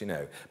novels,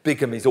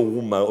 Bigamy is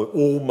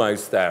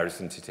almost there,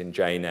 isn't it, in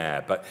Jane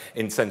Eyre, but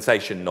in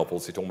sensation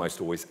novels it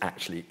almost always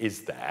actually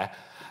is there,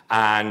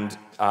 and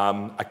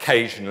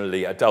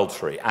occasionally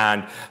adultery.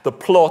 And the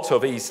plot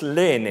of East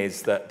Lynne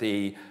is that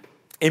the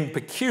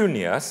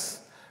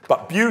impecunious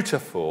but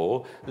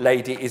beautiful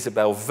Lady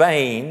Isabel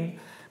Vane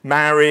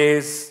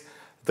marries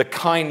the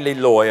kindly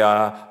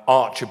lawyer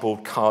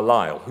Archibald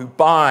Carlyle, who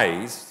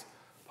buys,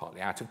 partly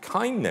out of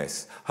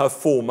kindness, her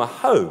former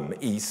home,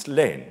 East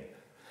Lynne.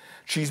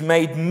 She's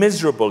made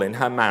miserable in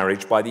her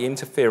marriage by the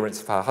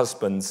interference of her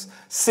husband's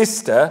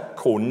sister,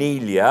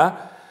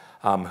 Cornelia,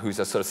 who's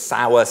a sort of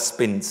sour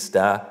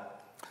spinster,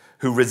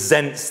 who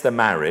resents the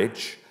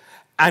marriage,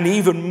 and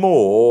even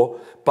more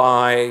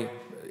by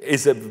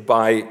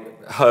Isabel's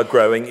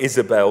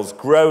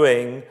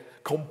growing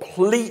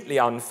completely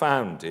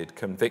unfounded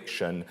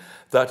conviction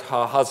that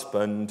her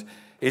husband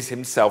is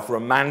himself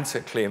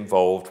romantically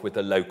involved with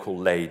the local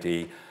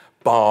lady,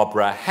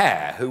 Barbara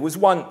Hare, who was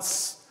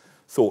once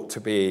thought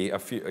to be a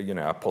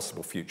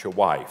possible future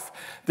wife.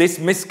 This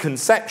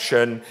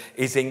misconception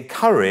is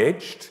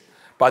encouraged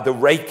by the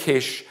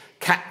rakish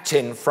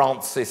Captain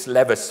Francis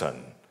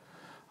Levison,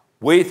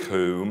 with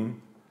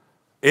whom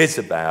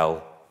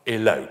Isabel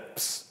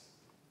elopes.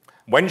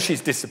 When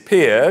she's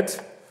disappeared,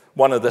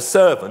 one of the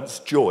servants,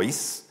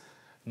 Joyce,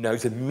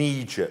 knows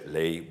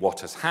immediately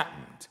what has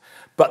happened.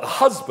 But the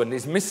husband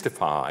is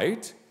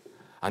mystified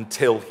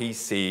until he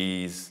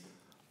sees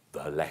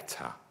the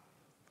letter.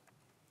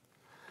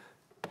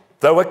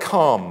 Though a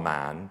calm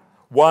man,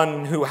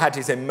 one who had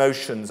his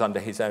emotions under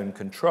his own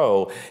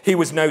control, he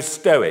was no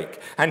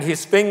stoic, and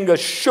his fingers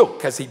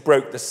shook as he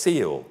broke the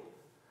seal.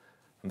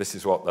 And this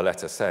is what the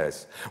letter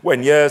says.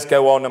 When years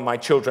go on and my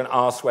children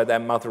ask where their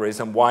mother is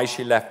and why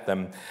she left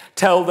them,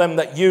 tell them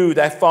that you,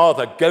 their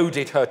father,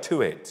 goaded her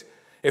to it.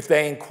 If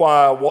they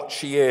inquire what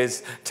she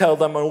is, tell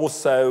them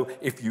also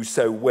if you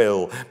so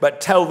will.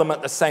 But tell them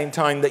at the same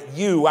time that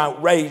you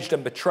outraged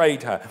and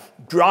betrayed her,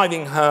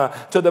 driving her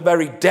to the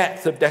very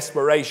depth of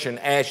desperation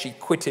ere she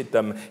quitted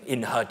them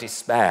in her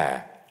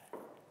despair.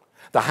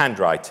 The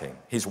handwriting,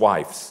 his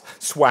wife's,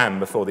 swam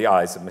before the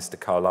eyes of Mr.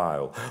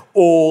 Carlyle,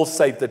 all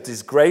save the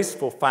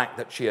disgraceful fact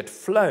that she had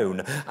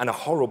flown, and a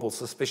horrible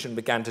suspicion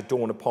began to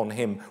dawn upon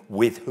him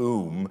with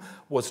whom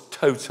was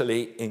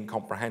totally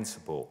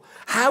incomprehensible.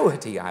 How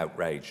had he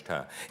outraged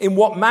her? In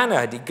what manner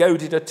had he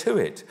goaded her to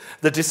it?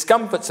 The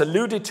discomforts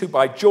alluded to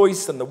by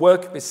Joyce and the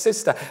work of his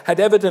sister had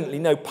evidently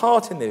no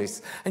part in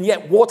this, and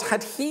yet what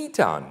had he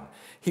done?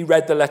 He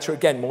read the letter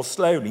again more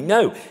slowly.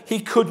 No, he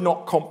could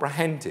not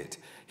comprehend it.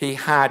 He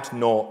had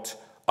not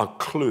a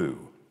clue.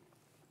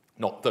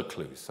 Not the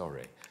clue,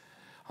 sorry.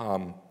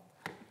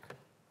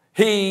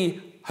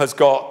 He has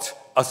got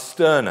a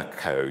sterner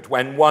code.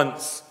 When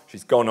once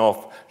she's gone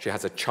off, she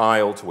has a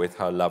child with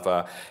her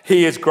lover,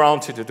 he is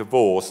granted a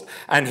divorce,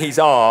 and he's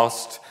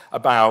asked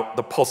about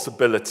the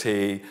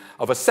possibility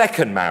of a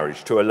second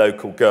marriage to a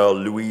local girl,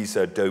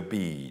 Louisa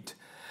Dobede.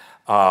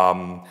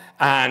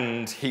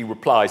 And he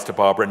replies to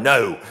Barbara,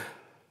 no,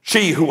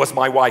 she who was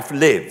my wife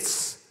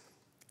lives.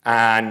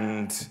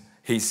 And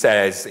he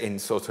says in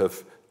sort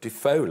of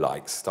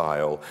Defoe-like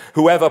style,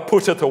 whoever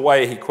putteth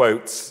away, he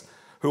quotes,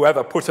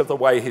 whoever putteth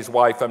away his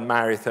wife and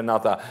marrieth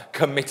another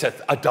committeth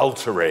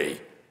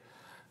adultery.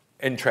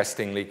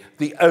 Interestingly,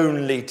 the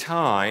only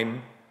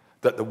time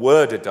that the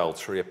word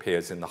adultery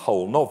appears in the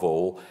whole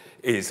novel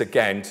is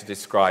again to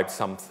describe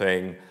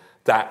something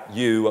that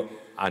you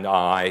and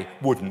I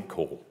wouldn't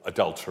call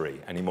adultery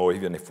anymore,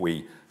 even if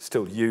we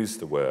still use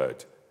the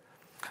word.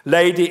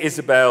 Lady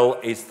Isabel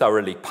is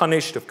thoroughly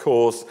punished, of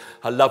course.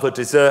 Her lover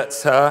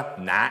deserts her,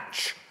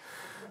 Natch.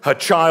 Her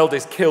child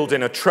is killed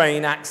in a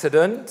train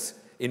accident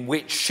in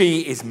which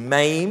she is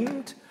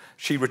maimed.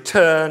 She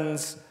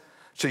returns,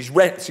 she's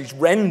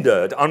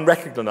rendered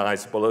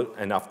unrecognizable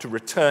enough to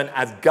return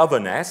as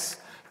governess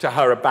to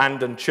her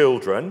abandoned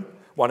children,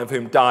 one of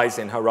whom dies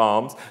in her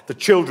arms. The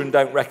children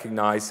don't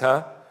recognize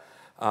her.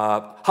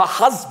 Her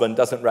husband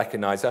doesn't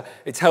recognize her.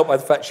 It's helped by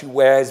the fact she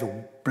wears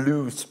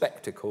blue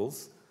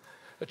spectacles.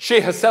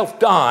 She herself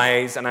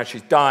dies, and as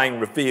she's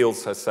dying,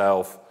 reveals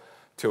herself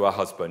to her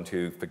husband,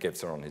 who forgives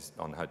her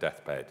on her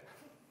deathbed.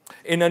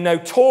 In a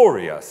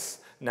notorious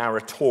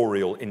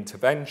narratorial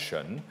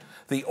intervention,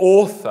 the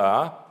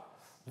author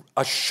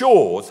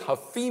assures her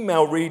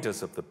female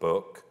readers of the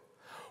book,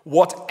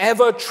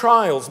 whatever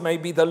trials may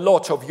be the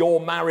lot of your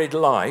married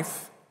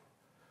life,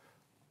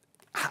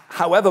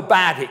 however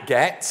bad it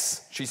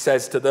gets, she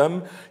says to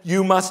them,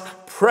 you must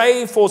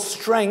pray for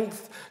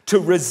strength to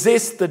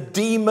resist the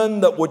demon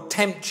that would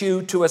tempt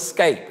you to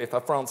escape if a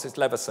Francis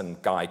Levison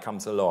guy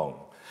comes along.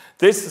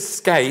 This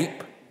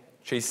escape,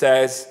 she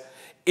says,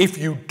 if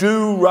you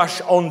do rush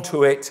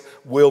onto it,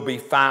 will be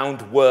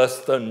found worse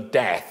than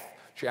death.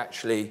 She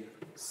actually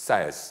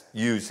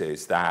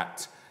uses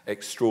that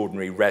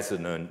extraordinary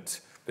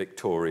resonant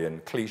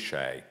Victorian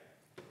cliche.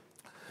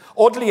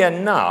 Oddly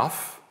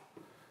enough,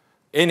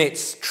 in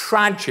its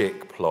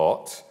tragic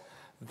plot,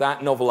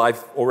 that novel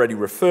I've already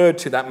referred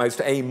to, that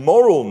most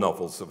amoral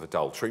novels of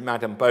adultery,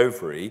 Madame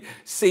Bovary,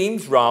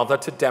 seems rather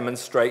to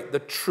demonstrate the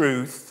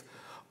truth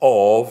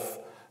of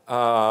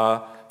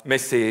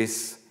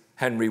Mrs.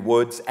 Henry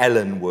Wood's,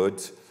 Ellen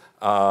Wood's,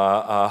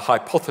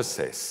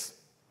 hypothesis.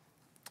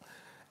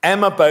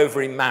 Emma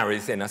Bovary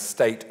marries in a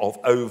state of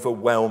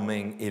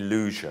overwhelming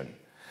illusion.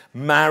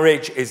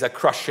 Marriage is a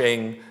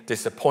crushing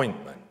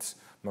disappointment.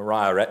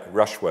 Maria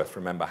Rushworth,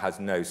 remember, has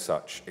no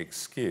such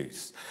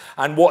excuse.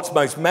 And what's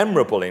most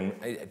memorable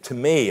to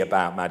me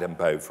about Madame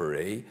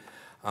Bovary,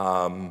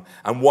 and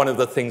one of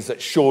the things that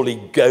surely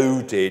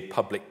goaded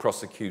public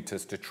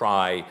prosecutors to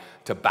try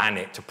to ban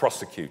it, to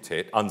prosecute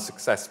it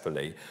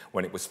unsuccessfully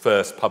when it was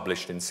first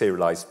published in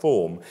serialized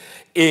form,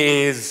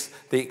 is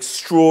the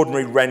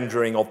extraordinary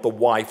rendering of the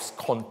wife's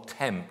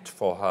contempt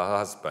for her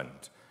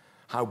husband.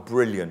 How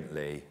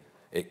brilliantly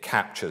it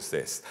captures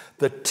this.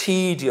 The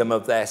tedium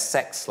of their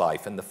sex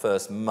life in the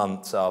first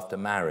months after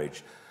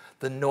marriage.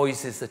 The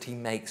noises that he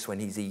makes when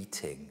he's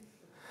eating.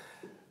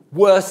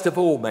 Worst of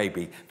all,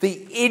 maybe,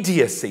 the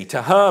idiocy,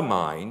 to her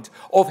mind,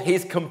 of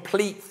his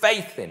complete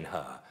faith in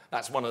her.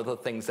 That's one of the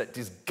things that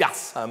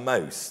disgusts her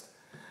most.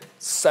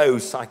 So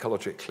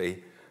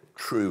psychologically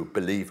true,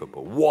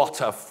 believable.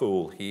 What a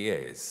fool he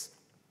is.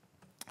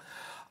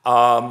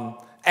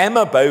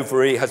 Emma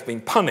Bovary has been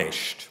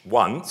punished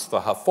once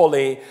for her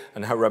folly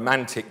and her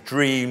romantic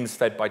dreams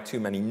fed by too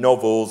many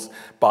novels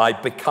by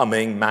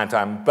becoming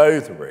Madame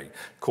Bovary.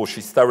 Of course,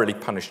 she's thoroughly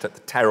punished at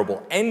the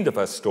terrible end of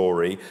her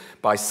story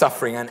by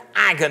suffering an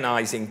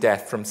agonizing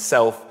death from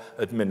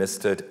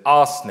self-administered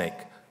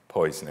arsenic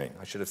poisoning.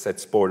 I should have said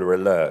spoiler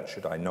alert,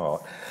 should I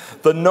not?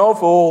 The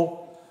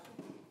novel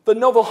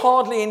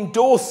hardly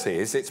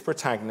endorses its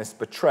protagonist's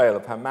betrayal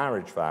of her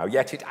marriage vow,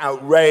 yet it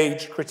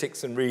outraged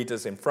critics and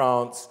readers in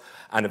France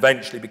and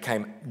eventually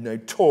became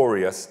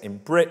notorious in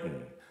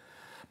Britain.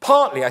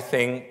 Partly, I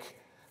think,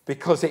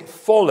 because it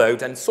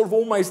followed and sort of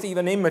almost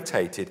even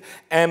imitated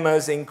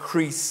Emma's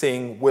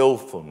increasing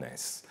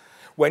willfulness.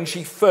 When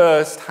she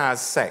first has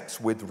sex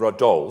with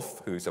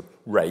Rodolphe, who's a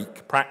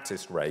rake,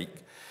 practiced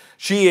rake,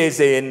 she is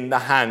in the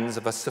hands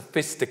of a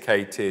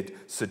sophisticated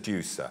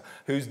seducer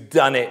who's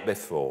done it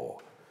before.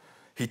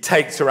 He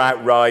takes her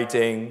out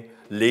riding,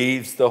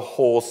 leaves the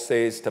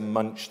horses to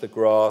munch the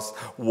grass,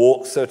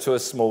 walks her to a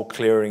small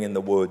clearing in the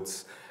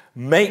woods,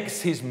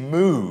 makes his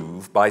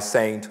move by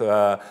saying to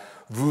her,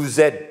 "Vous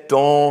êtes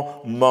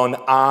dans mon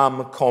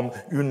âme comme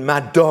une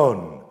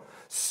madone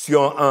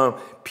sur un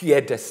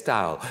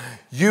piédestal."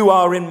 You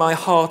are in my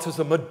heart as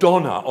a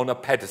Madonna on a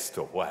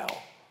pedestal. Well,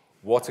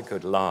 what a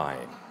good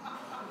line.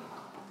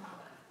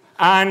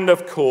 And,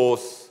 of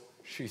course,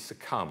 she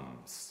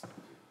succumbs.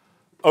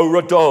 "Oh,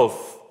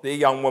 Rodolphe," the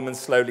young woman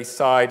slowly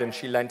sighed, and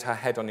she leant her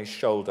head on his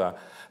shoulder.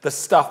 The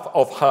stuff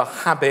of her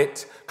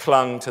habit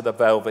clung to the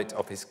velvet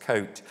of his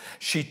coat.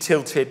 She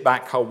tilted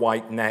back her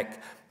white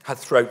neck. Her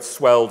throat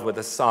swelled with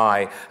a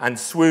sigh, and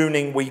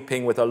swooning,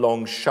 weeping with a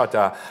long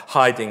shudder,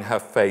 hiding her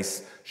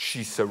face,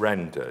 she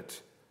surrendered.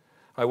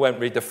 I won't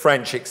read the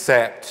French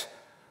except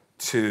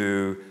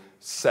to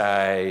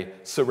say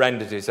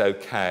surrendered is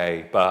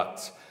okay,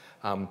 but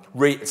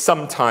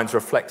sometimes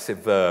reflexive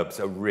verbs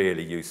are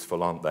really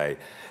useful, aren't they?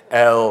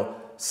 Elle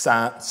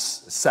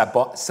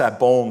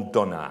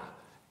s'abandonna.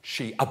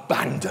 She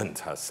abandoned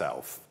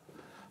herself.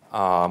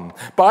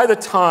 By the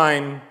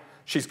time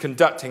she's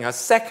conducting her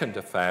second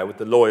affair with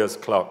the lawyer's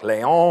clerk,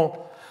 Léon,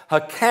 her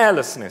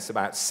carelessness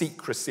about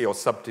secrecy or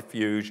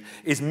subterfuge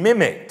is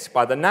mimicked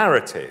by the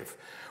narrative,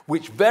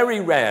 which very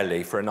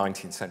rarely for a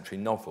 19th century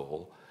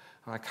novel,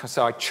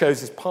 so I chose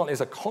this partly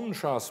as a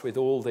contrast with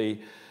all the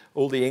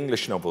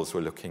English novels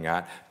we're looking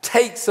at,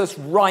 takes us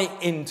right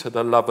into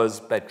the lover's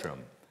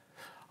bedroom.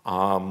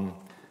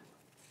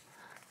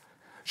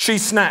 She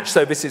snatched,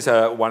 so this is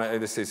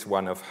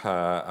one of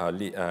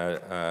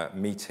her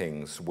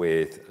meetings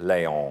with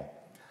Léon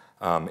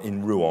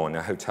in Rouen,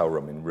 a hotel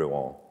room in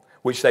Rouen,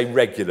 which they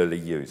regularly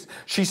use.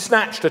 She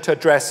snatched at her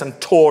dress and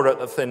tore at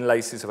the thin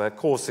laces of her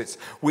corsets,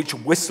 which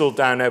whistled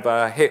down over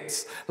her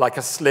hips like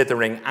a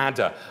slithering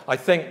adder. I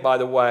think, by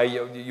the way,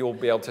 you'll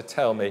be able to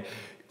tell me,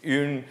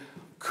 une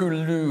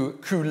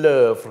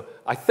couleuvre.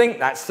 I think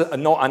that's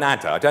not an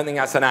adder. I don't think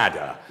that's an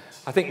adder.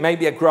 I think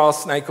maybe a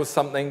grass snake or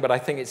something, but I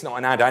think it's not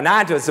an adder. An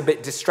adder is a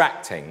bit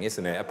distracting,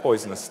 isn't it? A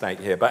poisonous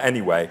snake here. But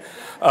anyway,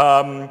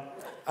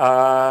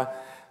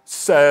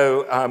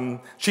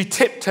 she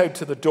tiptoed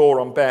to the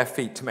door on bare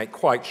feet to make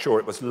quite sure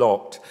it was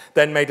locked,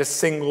 then made a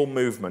single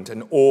movement,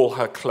 and all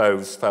her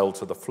clothes fell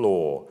to the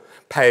floor.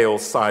 Pale,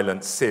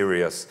 silent,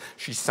 serious,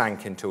 she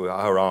sank into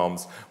her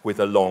arms with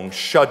a long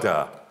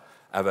shudder.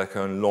 Avec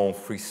un long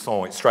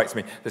frisson. It strikes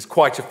me there's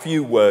quite a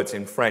few words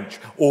in French,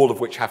 all of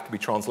which have to be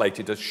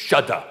translated as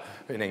shudder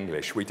in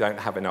English. We don't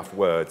have enough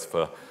words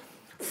for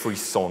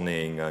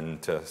frissonning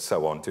and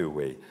so on, do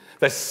we?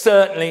 There's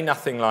certainly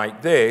nothing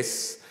like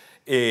this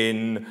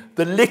in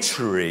the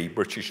literary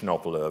British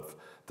novel of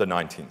the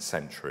 19th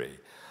century.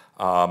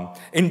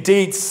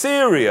 Indeed,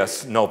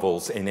 serious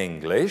novels in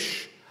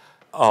English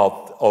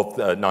of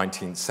the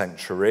 19th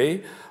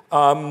century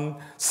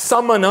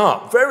summon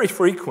up very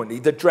frequently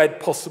the dread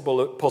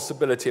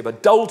possibility of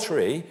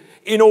adultery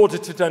in order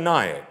to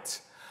deny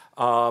it.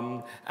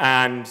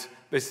 And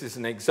this is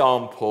an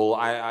example.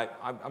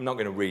 I'm not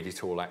going to read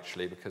it all,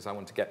 actually, because I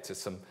want to get to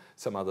some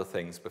other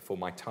things before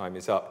my time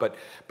is up. But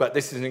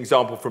this is an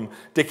example from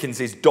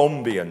Dickens's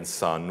Dombey and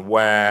Son,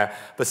 where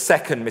the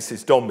second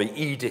Mrs. Dombey,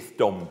 Edith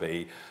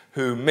Dombey,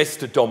 who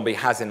Mr. Dombey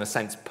has, in a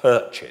sense,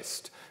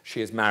 purchased. She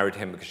has married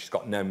him because she's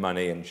got no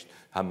money and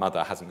her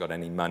mother hasn't got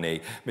any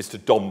money. Mr.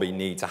 Dombey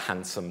needs a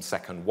handsome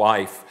second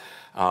wife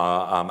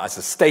as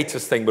a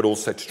status thing, but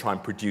also to try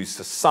and produce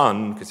a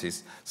son, because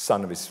his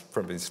son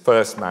from his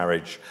first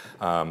marriage,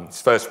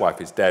 his first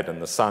wife is dead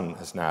and the son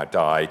has now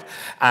died.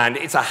 And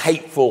it's a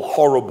hateful,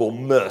 horrible,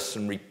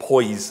 mercenary,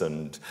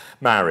 poisoned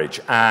marriage.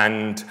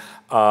 And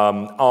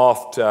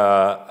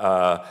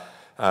after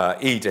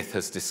Edith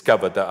has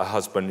discovered that her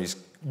husband is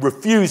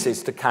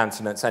refuses to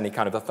countenance any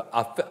kind of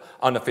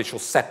unofficial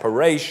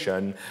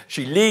separation.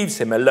 She leaves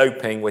him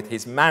eloping with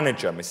his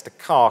manager, Mr.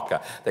 Carker.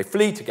 They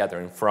flee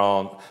together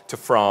to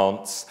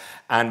France,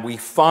 and we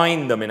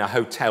find them in a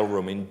hotel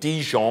room in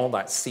Dijon,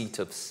 that seat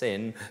of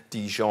sin,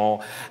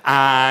 Dijon.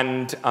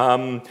 And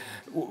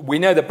we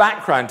know the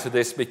background to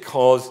this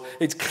because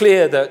it's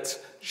clear that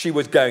she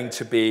was going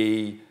to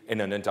be in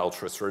an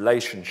adulterous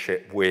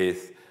relationship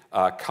with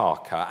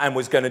Carker and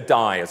was going to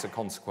die as a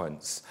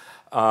consequence.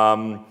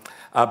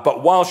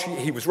 But while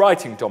he was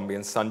writing Dombey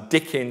and Son,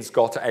 Dickens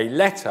got a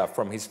letter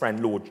from his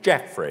friend Lord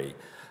Jeffrey.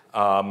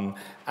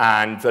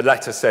 And the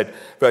letter said,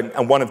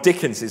 and one of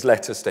Dickens's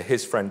letters to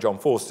his friend John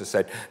Forster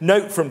said,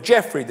 "Note from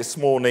Jeffrey this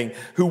morning,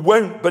 who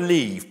won't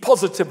believe,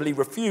 positively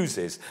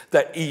refuses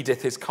that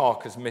Edith is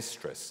Carker's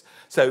mistress."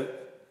 So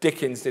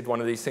Dickens did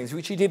one of these things,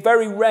 which he did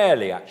very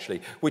rarely,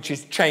 actually, which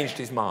is changed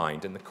his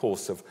mind in the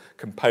course of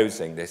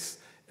composing this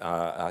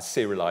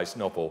serialized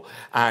novel.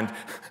 And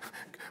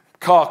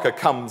Carker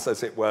comes,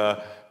 as it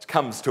were,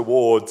 comes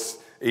towards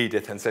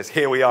Edith and says,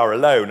 "Here we are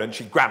alone." And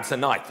she grabs a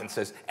knife and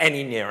says,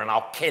 "Any nearer and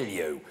I'll kill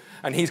you."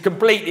 And he's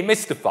completely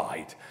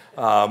mystified.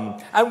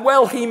 And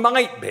well, he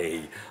might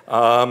be,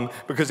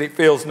 because it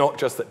feels not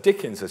just that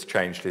Dickens has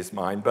changed his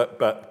mind, but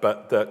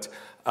that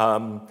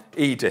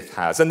Edith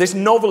has. And this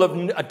novel of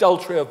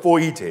adultery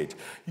avoided,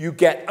 you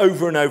get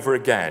over and over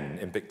again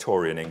in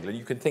Victorian England.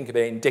 You can think of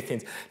it in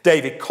Dickens.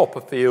 David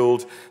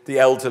Copperfield, the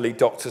elderly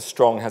Dr.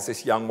 Strong, has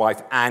this young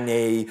wife,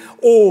 Annie,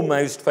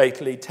 almost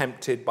fatally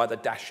tempted by the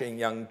dashing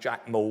young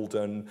Jack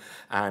Maldon,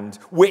 and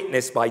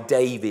witnessed by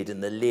David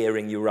and the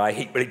leering Uriah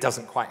Heep, but it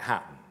doesn't quite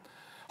happen.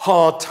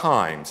 Hard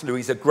Times,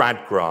 Louisa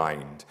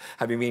Gradgrind,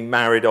 having been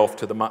married off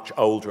to the much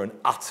older and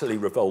utterly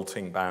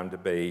revolting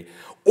Bounderby,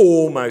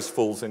 almost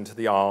falls into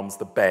the arms,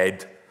 the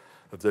bed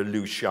of the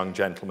loose young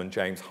gentleman,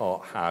 James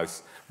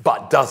Harthouse,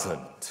 but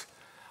doesn't.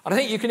 And I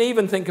think you can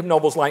even think of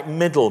novels like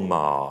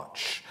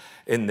Middlemarch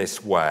in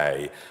this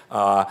way.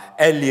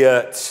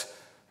 Eliot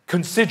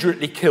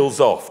considerately kills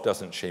off,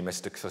 doesn't she,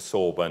 Mr.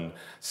 Casaubon,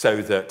 so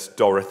that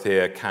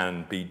Dorothea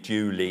can be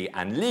duly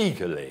and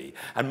legally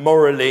and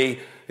morally,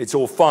 it's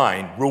all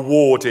fine,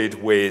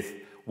 rewarded with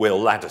Will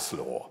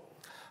Ladislaw.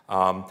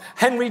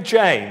 Henry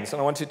James,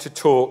 and I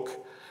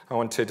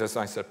wanted, as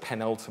I said,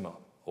 penultimate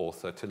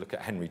author, to look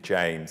at Henry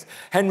James.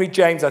 Henry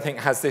James, I think,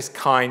 has this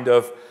kind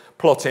of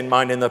plot in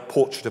mind in The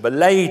Portrait of a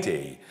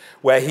Lady,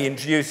 where he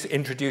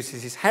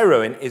introduces his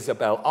heroine,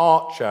 Isabel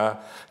Archer,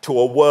 to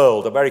a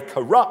world, a very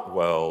corrupt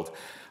world,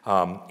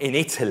 in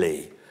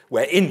Italy,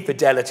 where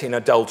infidelity and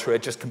adultery are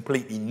just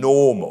completely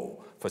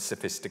normal for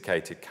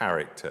sophisticated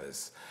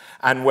characters,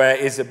 and where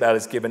Isabel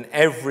is given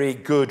every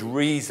good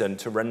reason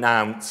to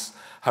renounce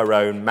her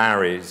own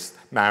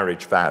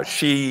marriage vows.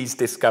 She's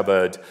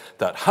discovered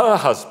that her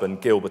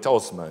husband, Gilbert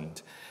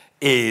Osmond,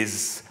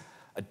 is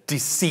a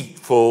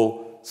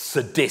deceitful,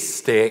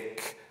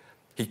 sadistic.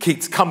 He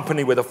keeps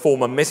company with a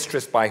former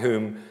mistress by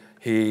whom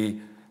he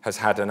has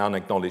had an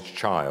unacknowledged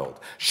child.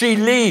 She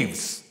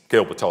leaves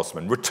Gilbert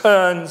Osmond,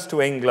 returns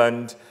to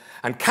England,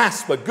 and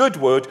Caspar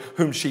Goodwood,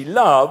 whom she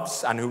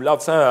loves and who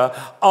loves her,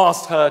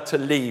 asks her to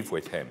leave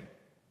with him.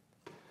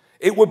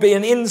 It would be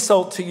an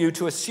insult to you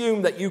to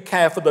assume that you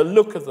care for the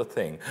look of the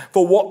thing,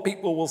 for what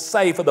people will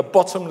say, for the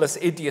bottomless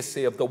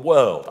idiocy of the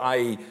world,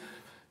 i.e.,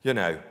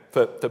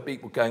 for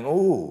people going,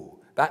 "Oh,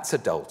 that's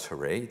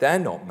adultery, they're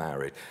not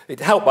married."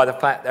 It's helped by the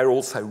fact they're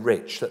also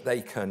rich, that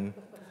they can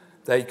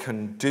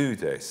do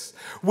this.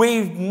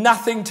 We've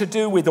nothing to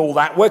do with all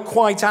that. We're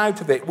quite out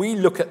of it. We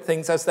look at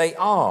things as they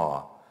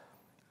are.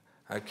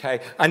 Okay?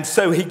 And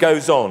so he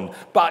goes on.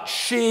 But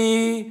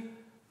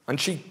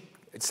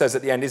it says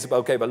at the end,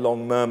 Isabel gave a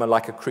long murmur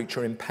like a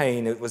creature in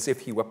pain. It was as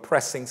if he were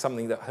pressing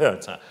something that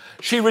hurt her.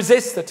 She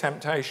resists the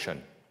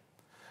temptation.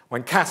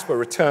 When Caspar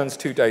returns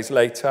 2 days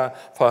later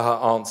for her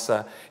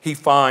answer, he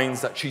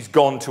finds that she's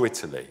gone to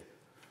Italy.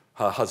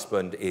 Her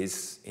husband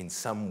is, in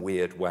some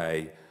weird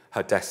way,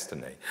 her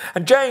destiny.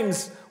 And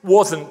James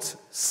wasn't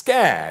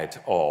scared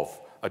of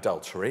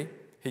adultery.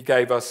 He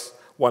gave us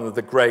one of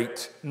the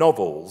great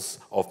novels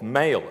of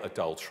male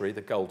adultery,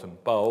 The Golden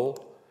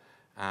Bowl,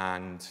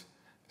 and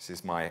this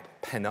is my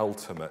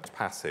penultimate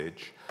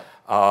passage.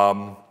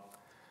 Gosh,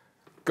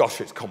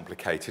 it's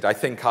complicated. I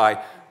think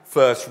I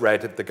first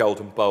read The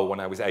Golden Bowl when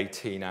I was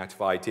 18 out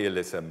of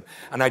idealism,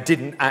 and I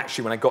didn't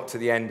actually, when I got to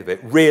the end of it,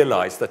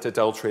 realise that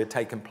adultery had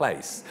taken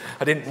place.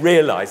 I didn't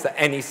realise that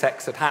any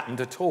sex had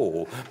happened at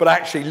all, but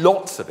actually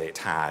lots of it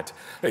had,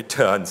 it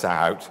turns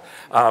out.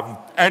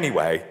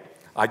 Anyway,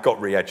 I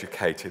got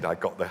re-educated. I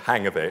got the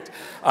hang of it.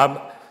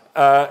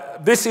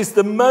 This is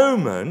the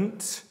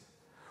moment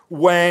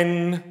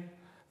when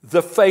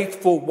the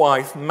faithful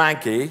wife,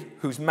 Maggie,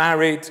 who's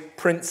married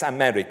Prince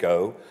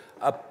Amerigo,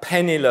 a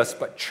penniless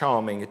but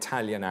charming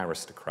Italian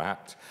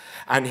aristocrat,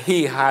 and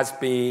he has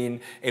been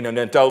in an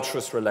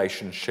adulterous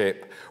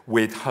relationship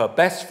with her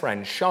best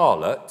friend,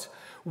 Charlotte,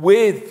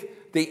 with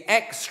the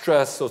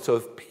extra sort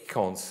of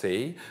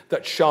piquancy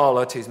that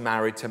Charlotte is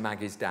married to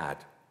Maggie's dad.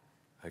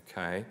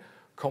 Okay?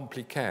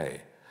 Compliqué.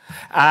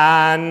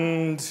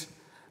 And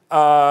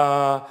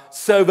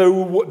So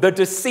the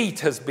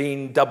deceit has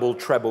been double,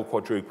 treble,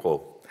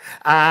 quadruple.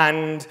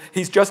 And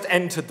he's just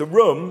entered the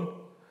room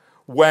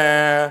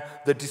where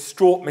the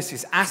distraught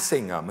Mrs.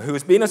 Assingham, who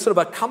has been a sort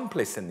of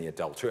accomplice in the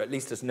adultery, at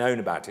least has known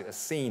about it, has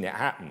seen it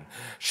happen,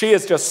 she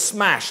has just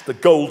smashed the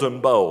golden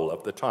bowl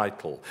of the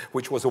title,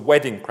 which was a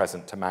wedding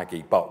present to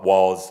Maggie, but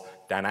was,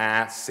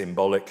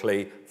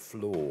 symbolically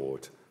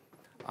flawed.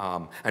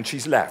 And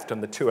she's left,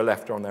 and the two are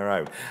left on their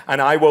own.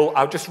 And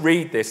I'll just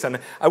read this, and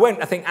I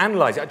won't, I think,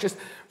 analyse it.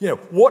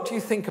 What do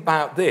you think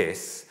about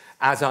this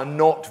as a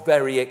not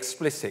very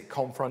explicit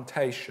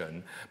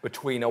confrontation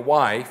between a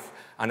wife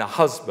and a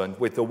husband,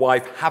 with the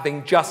wife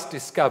having just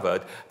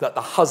discovered that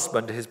the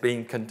husband has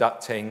been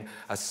conducting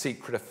a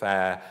secret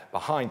affair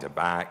behind her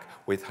back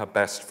with her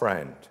best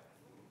friend?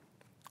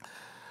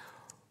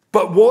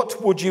 But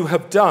what would you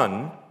have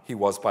done, he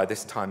was by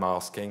this time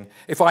asking,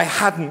 if I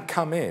hadn't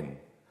come in?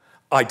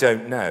 I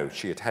don't know,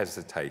 she had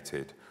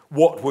hesitated.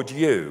 What would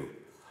you?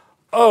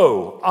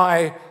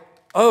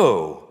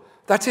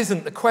 That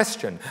isn't the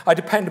question. I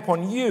depend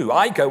upon you.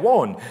 I go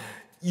on.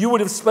 You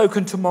would have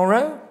spoken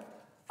tomorrow?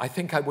 I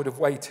think I would have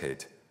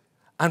waited.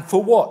 And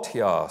for what,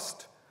 he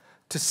asked.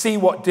 To see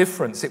what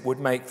difference it would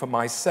make for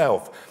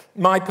myself.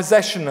 My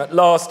possession, at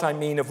last, I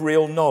mean, of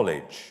real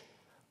knowledge.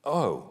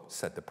 Oh,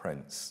 said the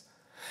prince.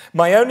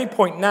 My only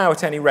point now,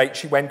 at any rate,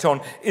 she went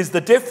on, is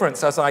the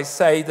difference, as I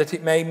say, that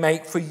it may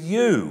make for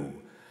you.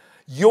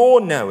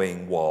 Your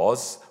knowing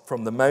was,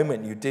 from the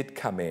moment you did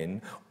come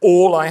in,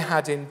 all I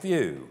had in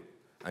view.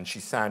 And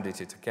she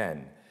sounded it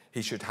again.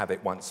 He should have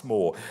it once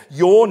more.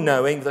 Your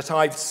knowing that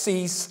I've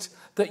ceased,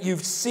 that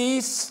you've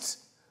ceased.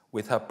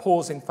 With her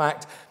pause, in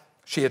fact,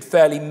 she had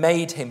fairly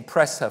made him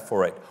press her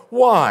for it.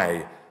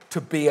 Why?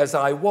 To be as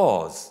I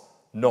was,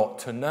 not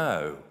to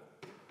know.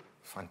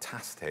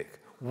 Fantastic.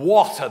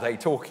 What are they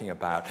talking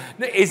about?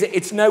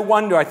 It's no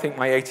wonder I think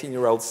my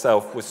 18-year-old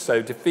self was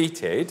so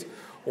defeated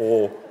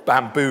or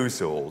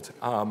bamboozled.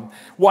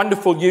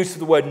 Wonderful use of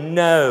the word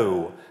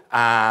know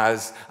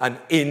as an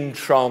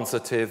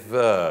intransitive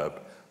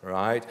verb,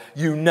 right?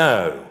 You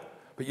know,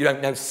 but you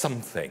don't know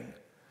something.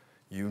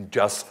 You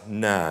just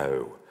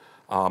know.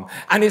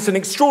 And it's an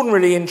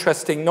extraordinarily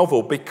interesting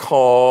novel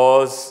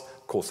because,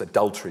 of course,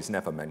 adultery is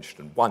never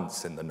mentioned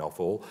once in the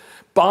novel.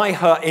 By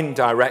her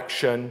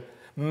indirection,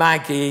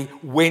 Maggie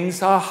wins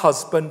her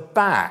husband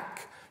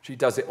back. She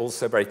does it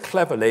also very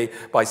cleverly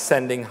by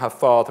sending her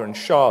father and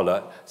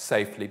Charlotte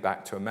safely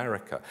back to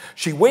America.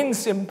 She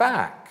wins him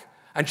back,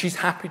 and she's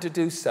happy to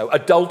do so.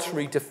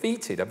 Adultery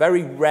defeated, a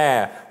very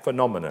rare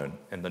phenomenon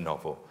in the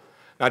novel.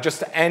 Now, just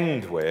to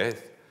end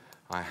with,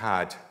 I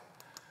had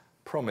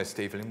promised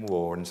Evelyn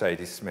Waugh and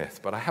Zadie Smith,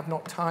 but I have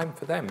not time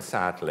for them,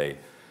 sadly.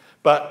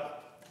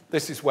 But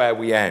this is where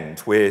we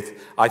end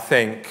with, I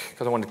think,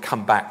 because I want to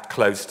come back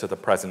close to the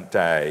present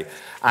day,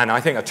 and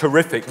I think a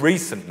terrific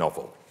recent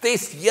novel.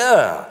 This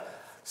year,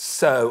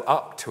 so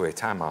up to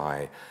it am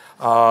I.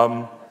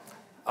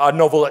 A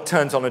novel that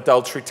turns on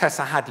adultery,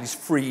 Tessa Hadley's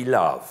Free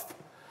Love.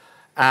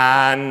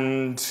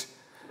 And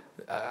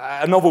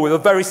a novel with a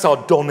very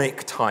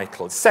sardonic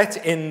title,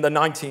 set in the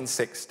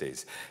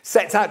 1960s,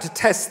 sets out to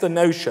test the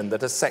notion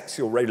that a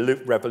sexual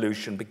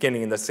revolution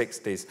beginning in the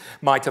 60s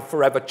might have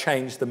forever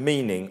changed the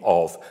meaning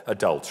of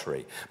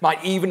adultery,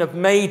 might even have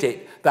made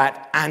it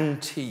that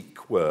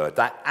antique word,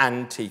 that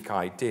antique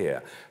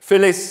idea.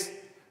 Phyllis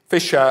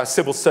Fisher,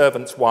 civil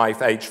servant's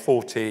wife, age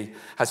 40,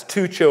 has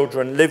 2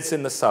 children, lives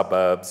in the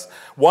suburbs.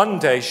 One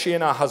day, she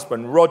and her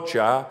husband,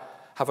 Roger,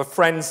 have a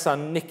friend's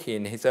son, Nicky,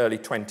 in his early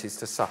 20s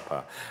to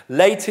supper.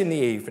 Late in the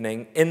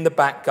evening, in the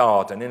back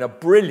garden, in a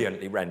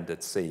brilliantly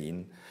rendered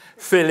scene,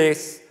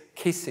 Phyllis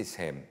kisses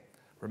him.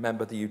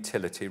 Remember the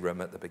utility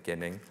room at the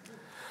beginning?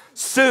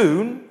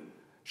 Soon,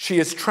 she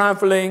is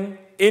travelling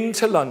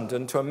into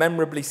London to a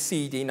memorably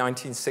seedy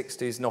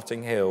 1960s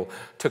Notting Hill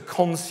to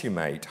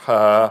consummate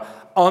her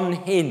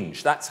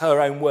unhinged, that's her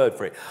own word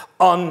for it,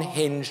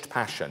 unhinged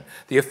passion.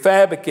 The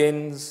affair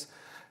begins,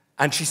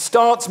 and she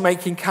starts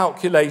making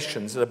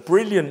calculations that are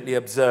brilliantly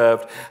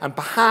observed and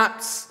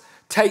perhaps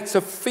takes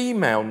a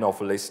female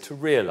novelist to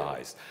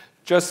realise.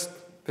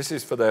 This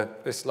is for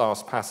this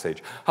last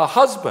passage. Her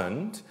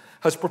husband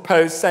has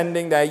proposed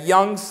sending their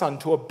young son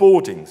to a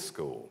boarding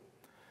school.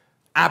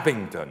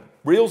 Abingdon,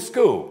 real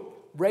school,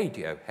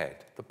 Radiohead,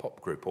 the pop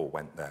group all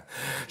went there.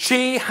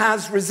 She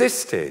has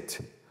resisted,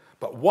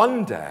 but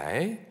one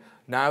day,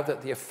 now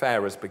that the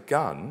affair has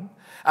begun,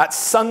 at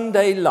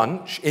Sunday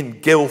lunch in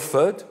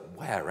Guildford,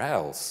 where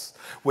else,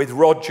 with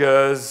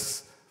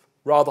Roger's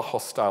rather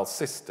hostile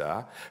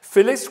sister,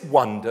 Phyllis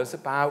wonders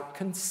about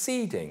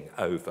conceding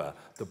over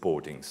the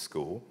boarding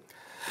school.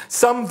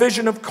 Some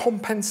vision of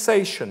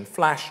compensation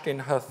flashed in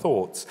her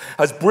thoughts,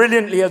 as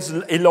brilliantly as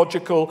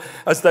illogical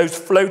as those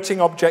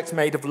floating objects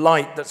made of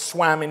light that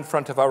swam in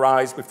front of her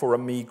eyes before a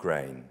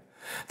migraine.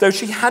 Though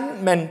she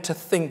hadn't meant to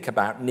think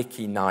about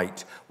Nicky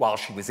Knight while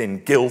she was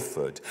in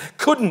Guildford,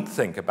 couldn't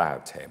think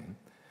about him.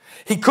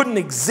 He couldn't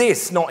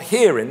exist, not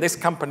here in this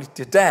company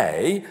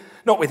today,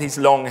 not with his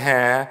long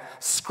hair,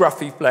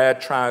 scruffy flared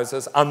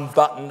trousers,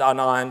 unbuttoned,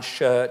 unironed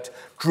shirt,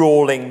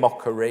 drawling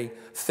mockery,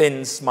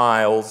 thin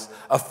smiles,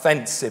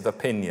 offensive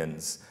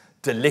opinions,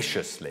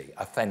 deliciously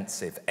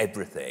offensive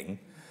everything.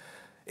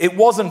 It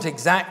wasn't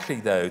exactly,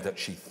 though, that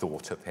she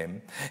thought of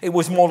him. It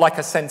was more like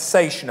a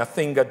sensation, a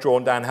finger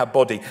drawn down her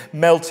body,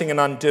 melting and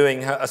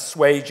undoing her,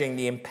 assuaging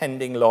the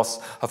impending loss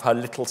of her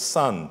little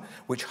son,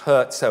 which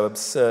hurt so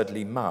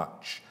absurdly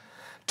much.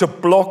 To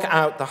block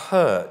out the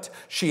hurt,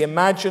 she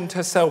imagined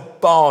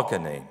herself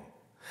bargaining,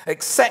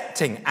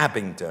 accepting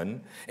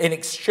Abingdon in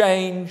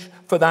exchange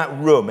for that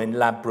room in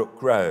Ladbroke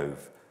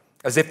Grove,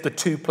 as if the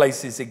two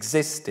places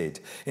existed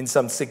in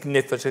some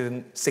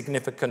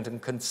significant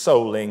and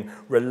consoling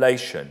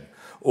relation,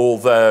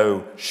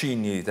 although she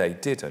knew they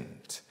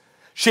didn't.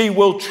 She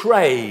will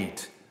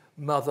trade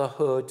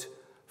motherhood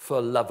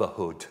for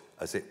loverhood,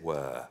 as it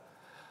were.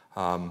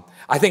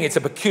 I think it's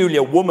a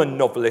peculiar woman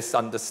novelist's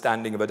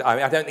understanding of it.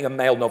 I don't think a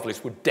male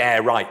novelist would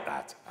dare write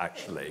that,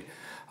 actually.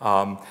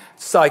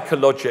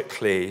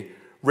 Psychologically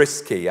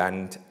risky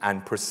and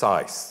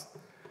precise.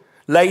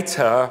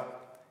 Later,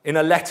 in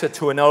a letter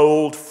to an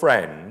old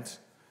friend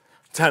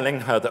telling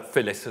her that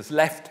Phyllis has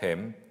left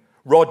him,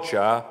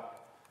 Roger,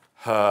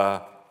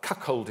 her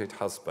cuckolded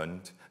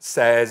husband,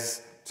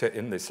 says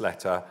in this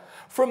letter,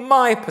 "From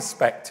my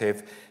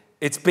perspective,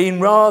 it's been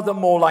rather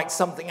more like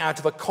something out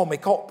of a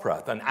comic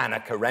opera than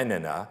Anna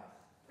Karenina.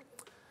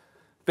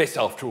 This,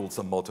 after all, is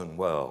the modern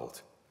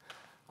world."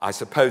 I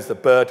suppose the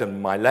burden of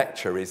my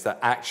lecture is that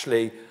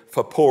actually,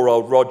 for poor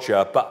old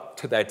Roger, but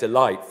to their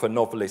delight, for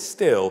novelists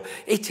still,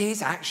 it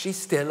is actually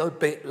still a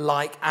bit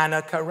like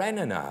Anna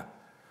Karenina.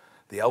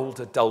 The old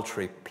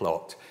adultery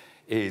plot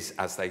is,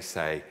 as they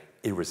say,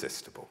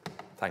 irresistible.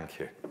 Thank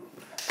you.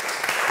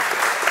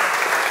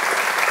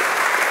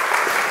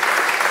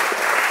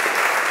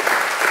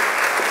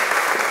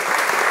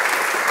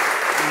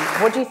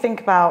 What do you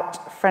think about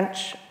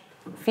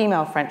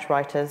female French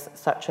writers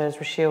such as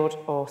Rothschild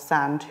or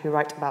Sand who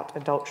write about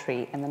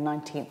adultery in the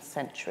 19th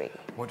century?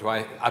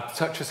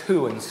 Such as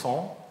who and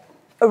Sand?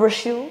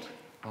 Rothschild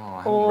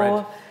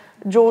or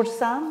George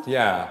Sand?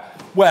 Yeah.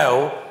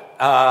 Well,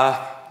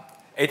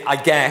 I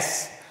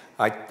guess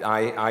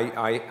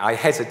I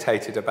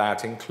hesitated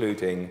about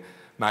including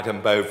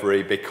Madame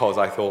Bovary because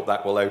I thought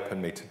that will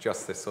open me to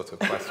just this sort of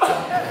question.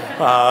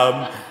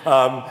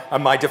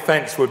 And my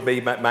defence would be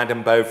that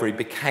Madame Bovary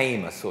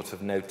became a sort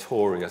of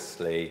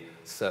notoriously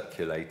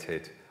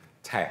circulated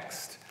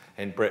text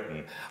in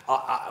Britain.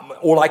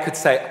 All I could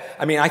say,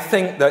 I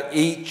think that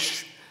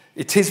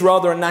it is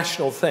rather a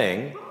national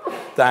thing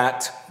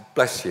that,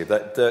 bless you,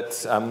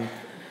 that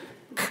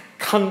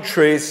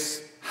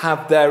countries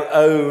have their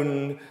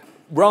own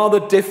rather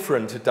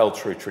different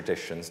adultery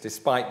traditions,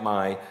 despite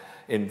my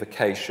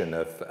invocation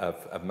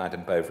of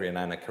Madame Bovary and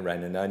Anna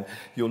Karenina. And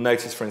you'll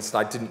notice, for instance,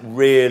 I didn't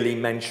really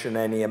mention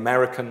any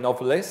American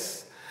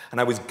novelists. And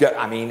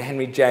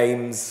Henry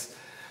James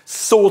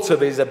sort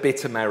of is a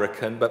bit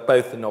American, but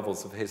both the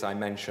novels of his I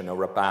mention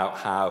are about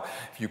how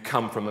if you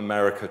come from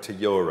America to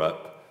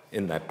Europe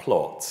in their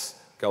plots,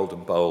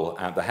 Golden Bowl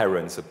and the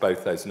heroines of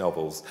both those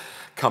novels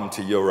come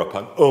to Europe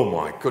and, oh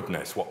my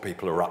goodness, what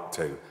people are up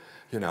to.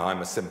 You know,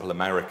 I'm a simple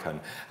American.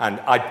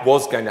 And I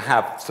was going to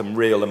have some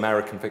real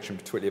American fiction,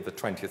 particularly of the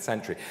 20th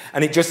century.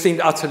 And it just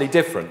seemed utterly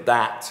different,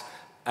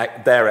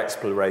 their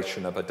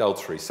exploration of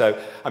adultery. So,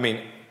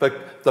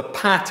 the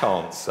pat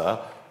answer,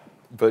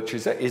 which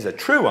is a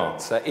true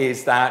answer,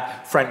 is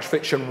that French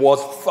fiction was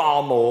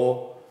far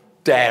more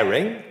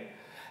daring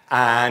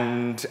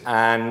and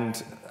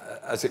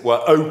as it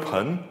were,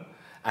 open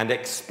and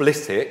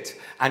explicit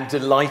and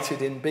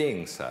delighted in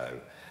being so.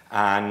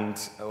 And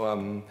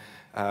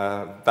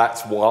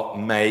that's what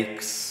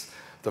makes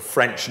the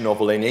French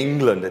novel in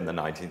England in the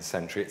 19th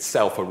century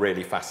itself a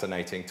really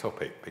fascinating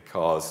topic,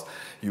 because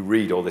you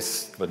read all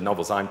the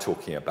novels I'm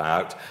talking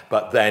about,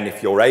 but then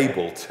if you're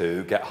able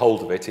to get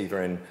hold of it,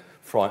 either in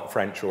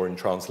French or in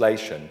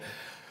translation,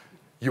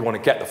 you want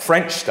to get the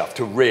French stuff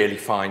to really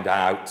find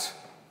out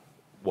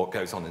what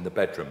goes on in the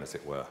bedroom, as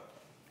it were.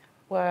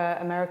 Were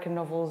American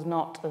novels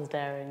not as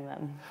daring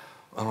then?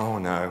 Oh,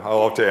 no.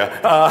 Oh, dear.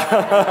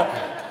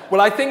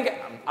 Well, I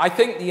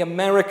think the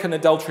American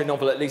adultery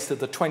novel, at least of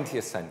the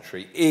 20th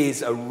century,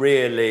 is a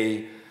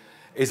really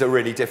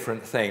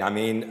different thing.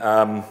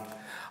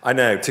 I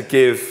know, to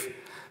give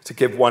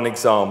one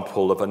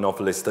example of a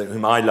novelist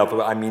whom I love,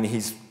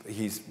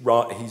 he's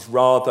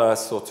rather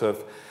sort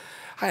of,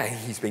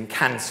 he's been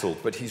cancelled,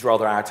 but he's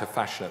rather out of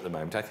fashion at the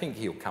moment. I think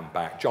he'll come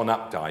back. John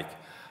Updike.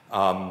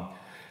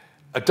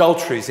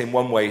 Adultery is in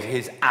one way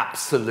his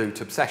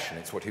absolute obsession.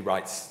 It's what he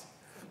writes,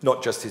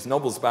 not just his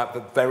novels about,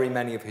 but very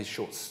many of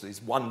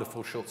his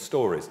wonderful short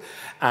stories.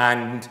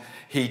 And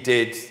he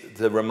did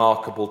the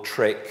remarkable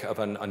trick of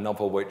a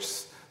novel which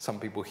some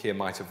people here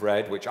might have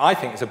read, which I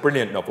think is a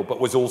brilliant novel,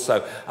 but was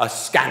also a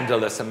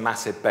scandalous and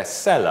massive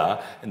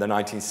bestseller in the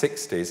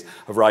 1960s,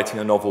 of writing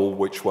a novel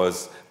which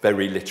was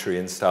very literary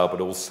in style, but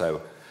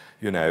also,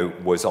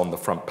 was on the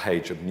front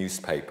page of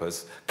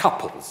newspapers.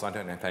 Couples, I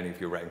don't know if any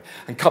of you read.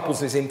 And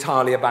Couples is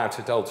entirely about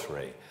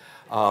adultery.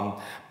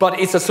 But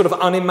it's a sort of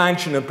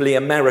unimaginably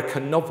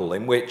American novel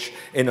in which,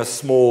 in a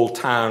small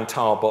town,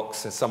 tar box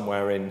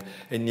somewhere in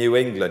New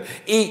England,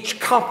 each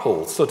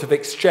couple sort of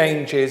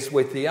exchanges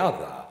with the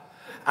other,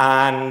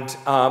 and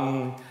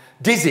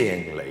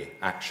dizzyingly,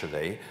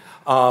 actually,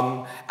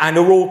 and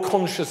are all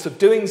conscious of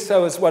doing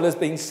so as well as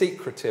being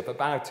secretive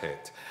about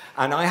it.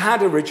 And I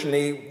had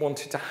originally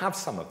wanted to have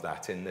some of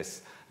that in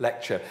this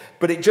lecture,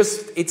 but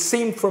it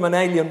seemed from an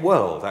alien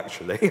world,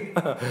 actually,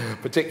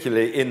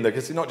 particularly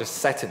because it's not just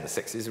set in the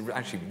 60s, it's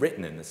actually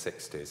written in the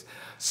 60s.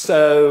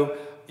 So,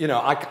 you know,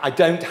 I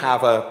don't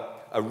have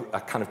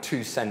a kind of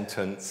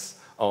two-sentence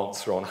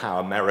answer on how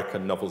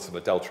American novels of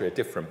adultery are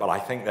different, but I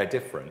think they're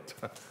different.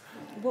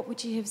 What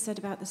would you have said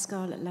about The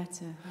Scarlet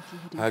Letter?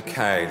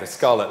 Okay, The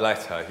Scarlet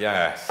Letter,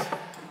 yes.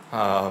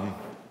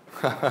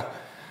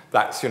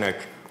 That's, you know,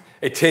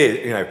 it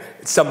is, you know,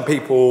 some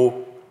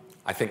people,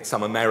 I think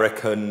some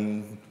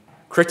American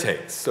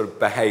critics sort of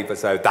behave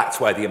as though that's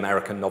where the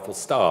American novel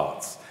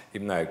starts,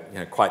 even though, you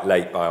know, quite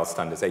late by our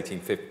standards,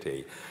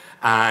 1850.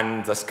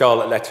 And The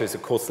Scarlet Letter is,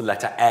 of course, the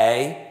letter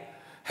A.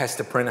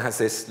 Hester Prynne has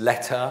this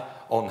letter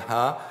on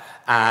her,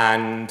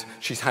 and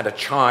she's had a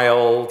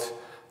child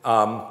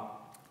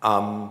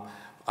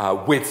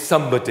with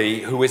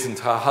somebody who isn't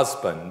her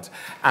husband.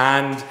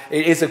 And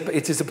it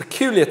is a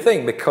peculiar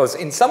thing because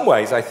in some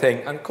ways, I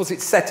think, and of course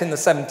it's set in the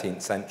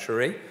 17th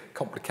century,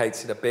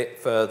 complicates it a bit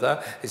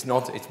further. It's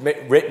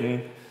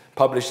written,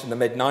 published in the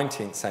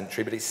mid-19th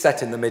century, but it's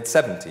set in the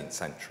mid-17th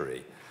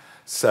century.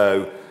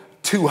 So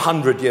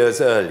 200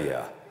 years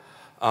earlier.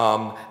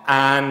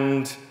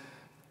 And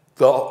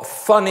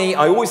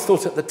I always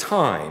thought at the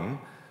time,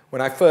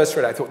 when I first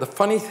read it, I thought the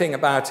funny thing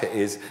about it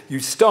is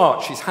she's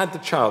had the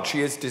child, she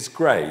is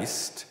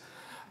disgraced,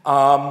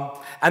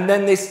 and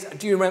then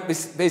do you remember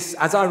this,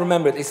 as I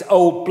remember it, this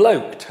old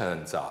bloke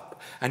turns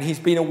up, and he's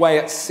been away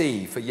at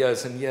sea for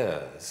years and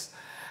years,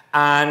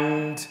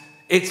 and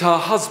it's her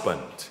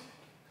husband,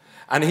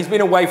 and he's been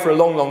away for a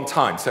long, long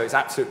time, so it's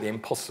absolutely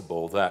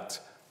impossible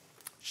that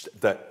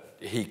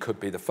he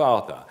could be the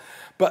father.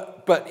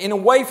 But in a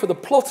way, for the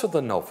plot of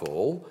the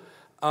novel,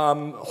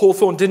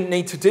 Hawthorne didn't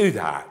need to do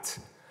that.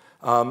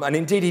 And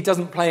indeed, he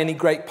doesn't play any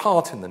great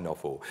part in the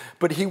novel.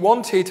 But he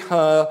wanted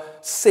her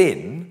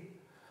sin,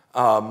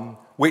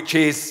 which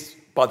is,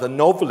 by the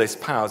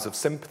novelist's powers of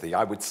sympathy,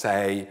 I would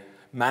say,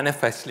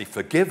 manifestly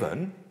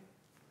forgiven,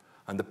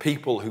 and the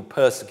people who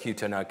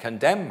persecute and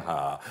condemn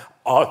her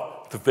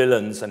are the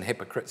villains and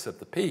hypocrites of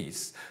the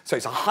piece. So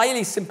it's a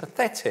highly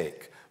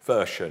sympathetic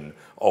version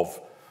of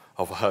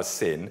her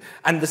sin,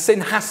 and the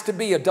sin has to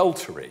be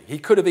adultery. He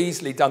could have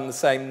easily done the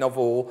same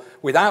novel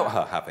without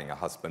her having a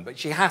husband, but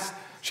she has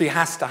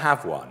to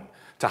have one,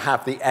 to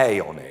have the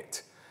A on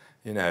it,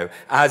 you know,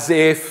 as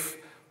if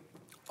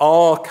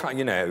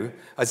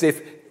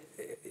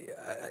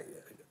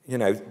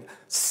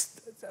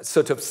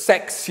sort of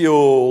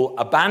sexual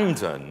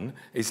abandon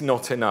is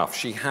not enough.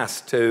 She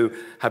has to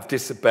have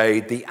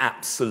disobeyed the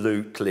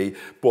absolutely,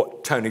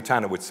 what Tony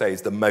Tanner would say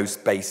is the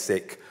most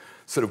basic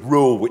sort of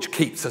rule which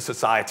keeps a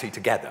society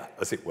together,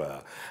 as it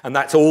were. And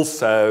that's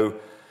also,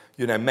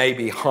 you know,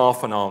 maybe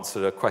half an answer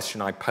to a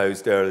question I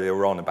posed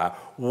earlier on about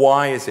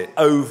why is it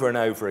over and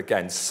over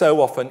again, so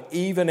often,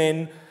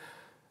 even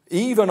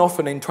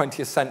often in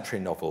 20th century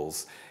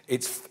novels,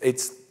 it's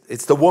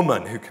the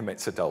woman who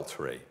commits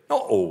adultery.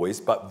 Not always,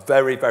 but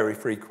very, very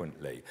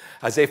frequently.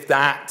 As if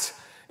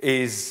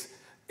as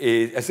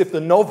if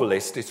the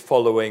novelist is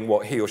following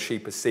what he or she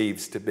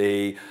perceives to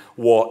be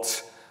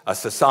what a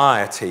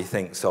society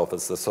thinks of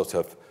as the sort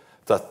of,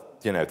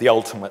 the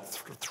ultimate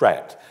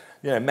threat.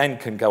 You know, men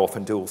can go off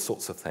and do all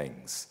sorts of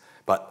things,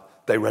 but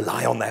they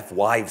rely on their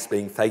wives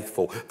being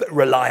faithful. They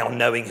rely on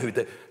knowing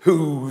that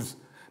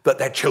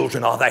their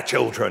children are their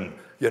children.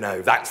 You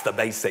know, that's the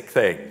basic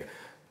thing.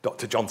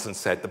 Dr. Johnson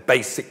said the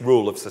basic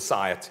rules of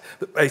society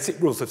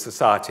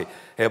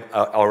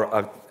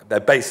they're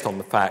based on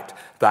the fact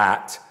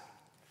that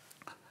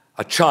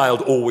a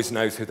child always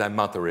knows who their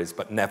mother is,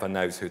 but never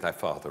knows who their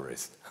father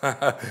is.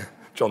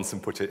 Johnson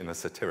put it in a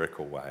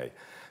satirical way.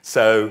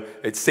 So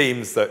it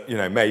seems that, you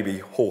know, maybe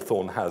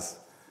Hawthorne has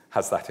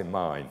that in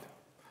mind.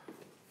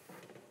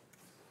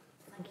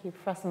 Thank you,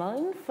 Professor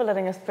Mullan, for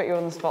letting us put you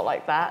on the spot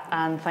like that,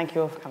 and thank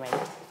you all for coming.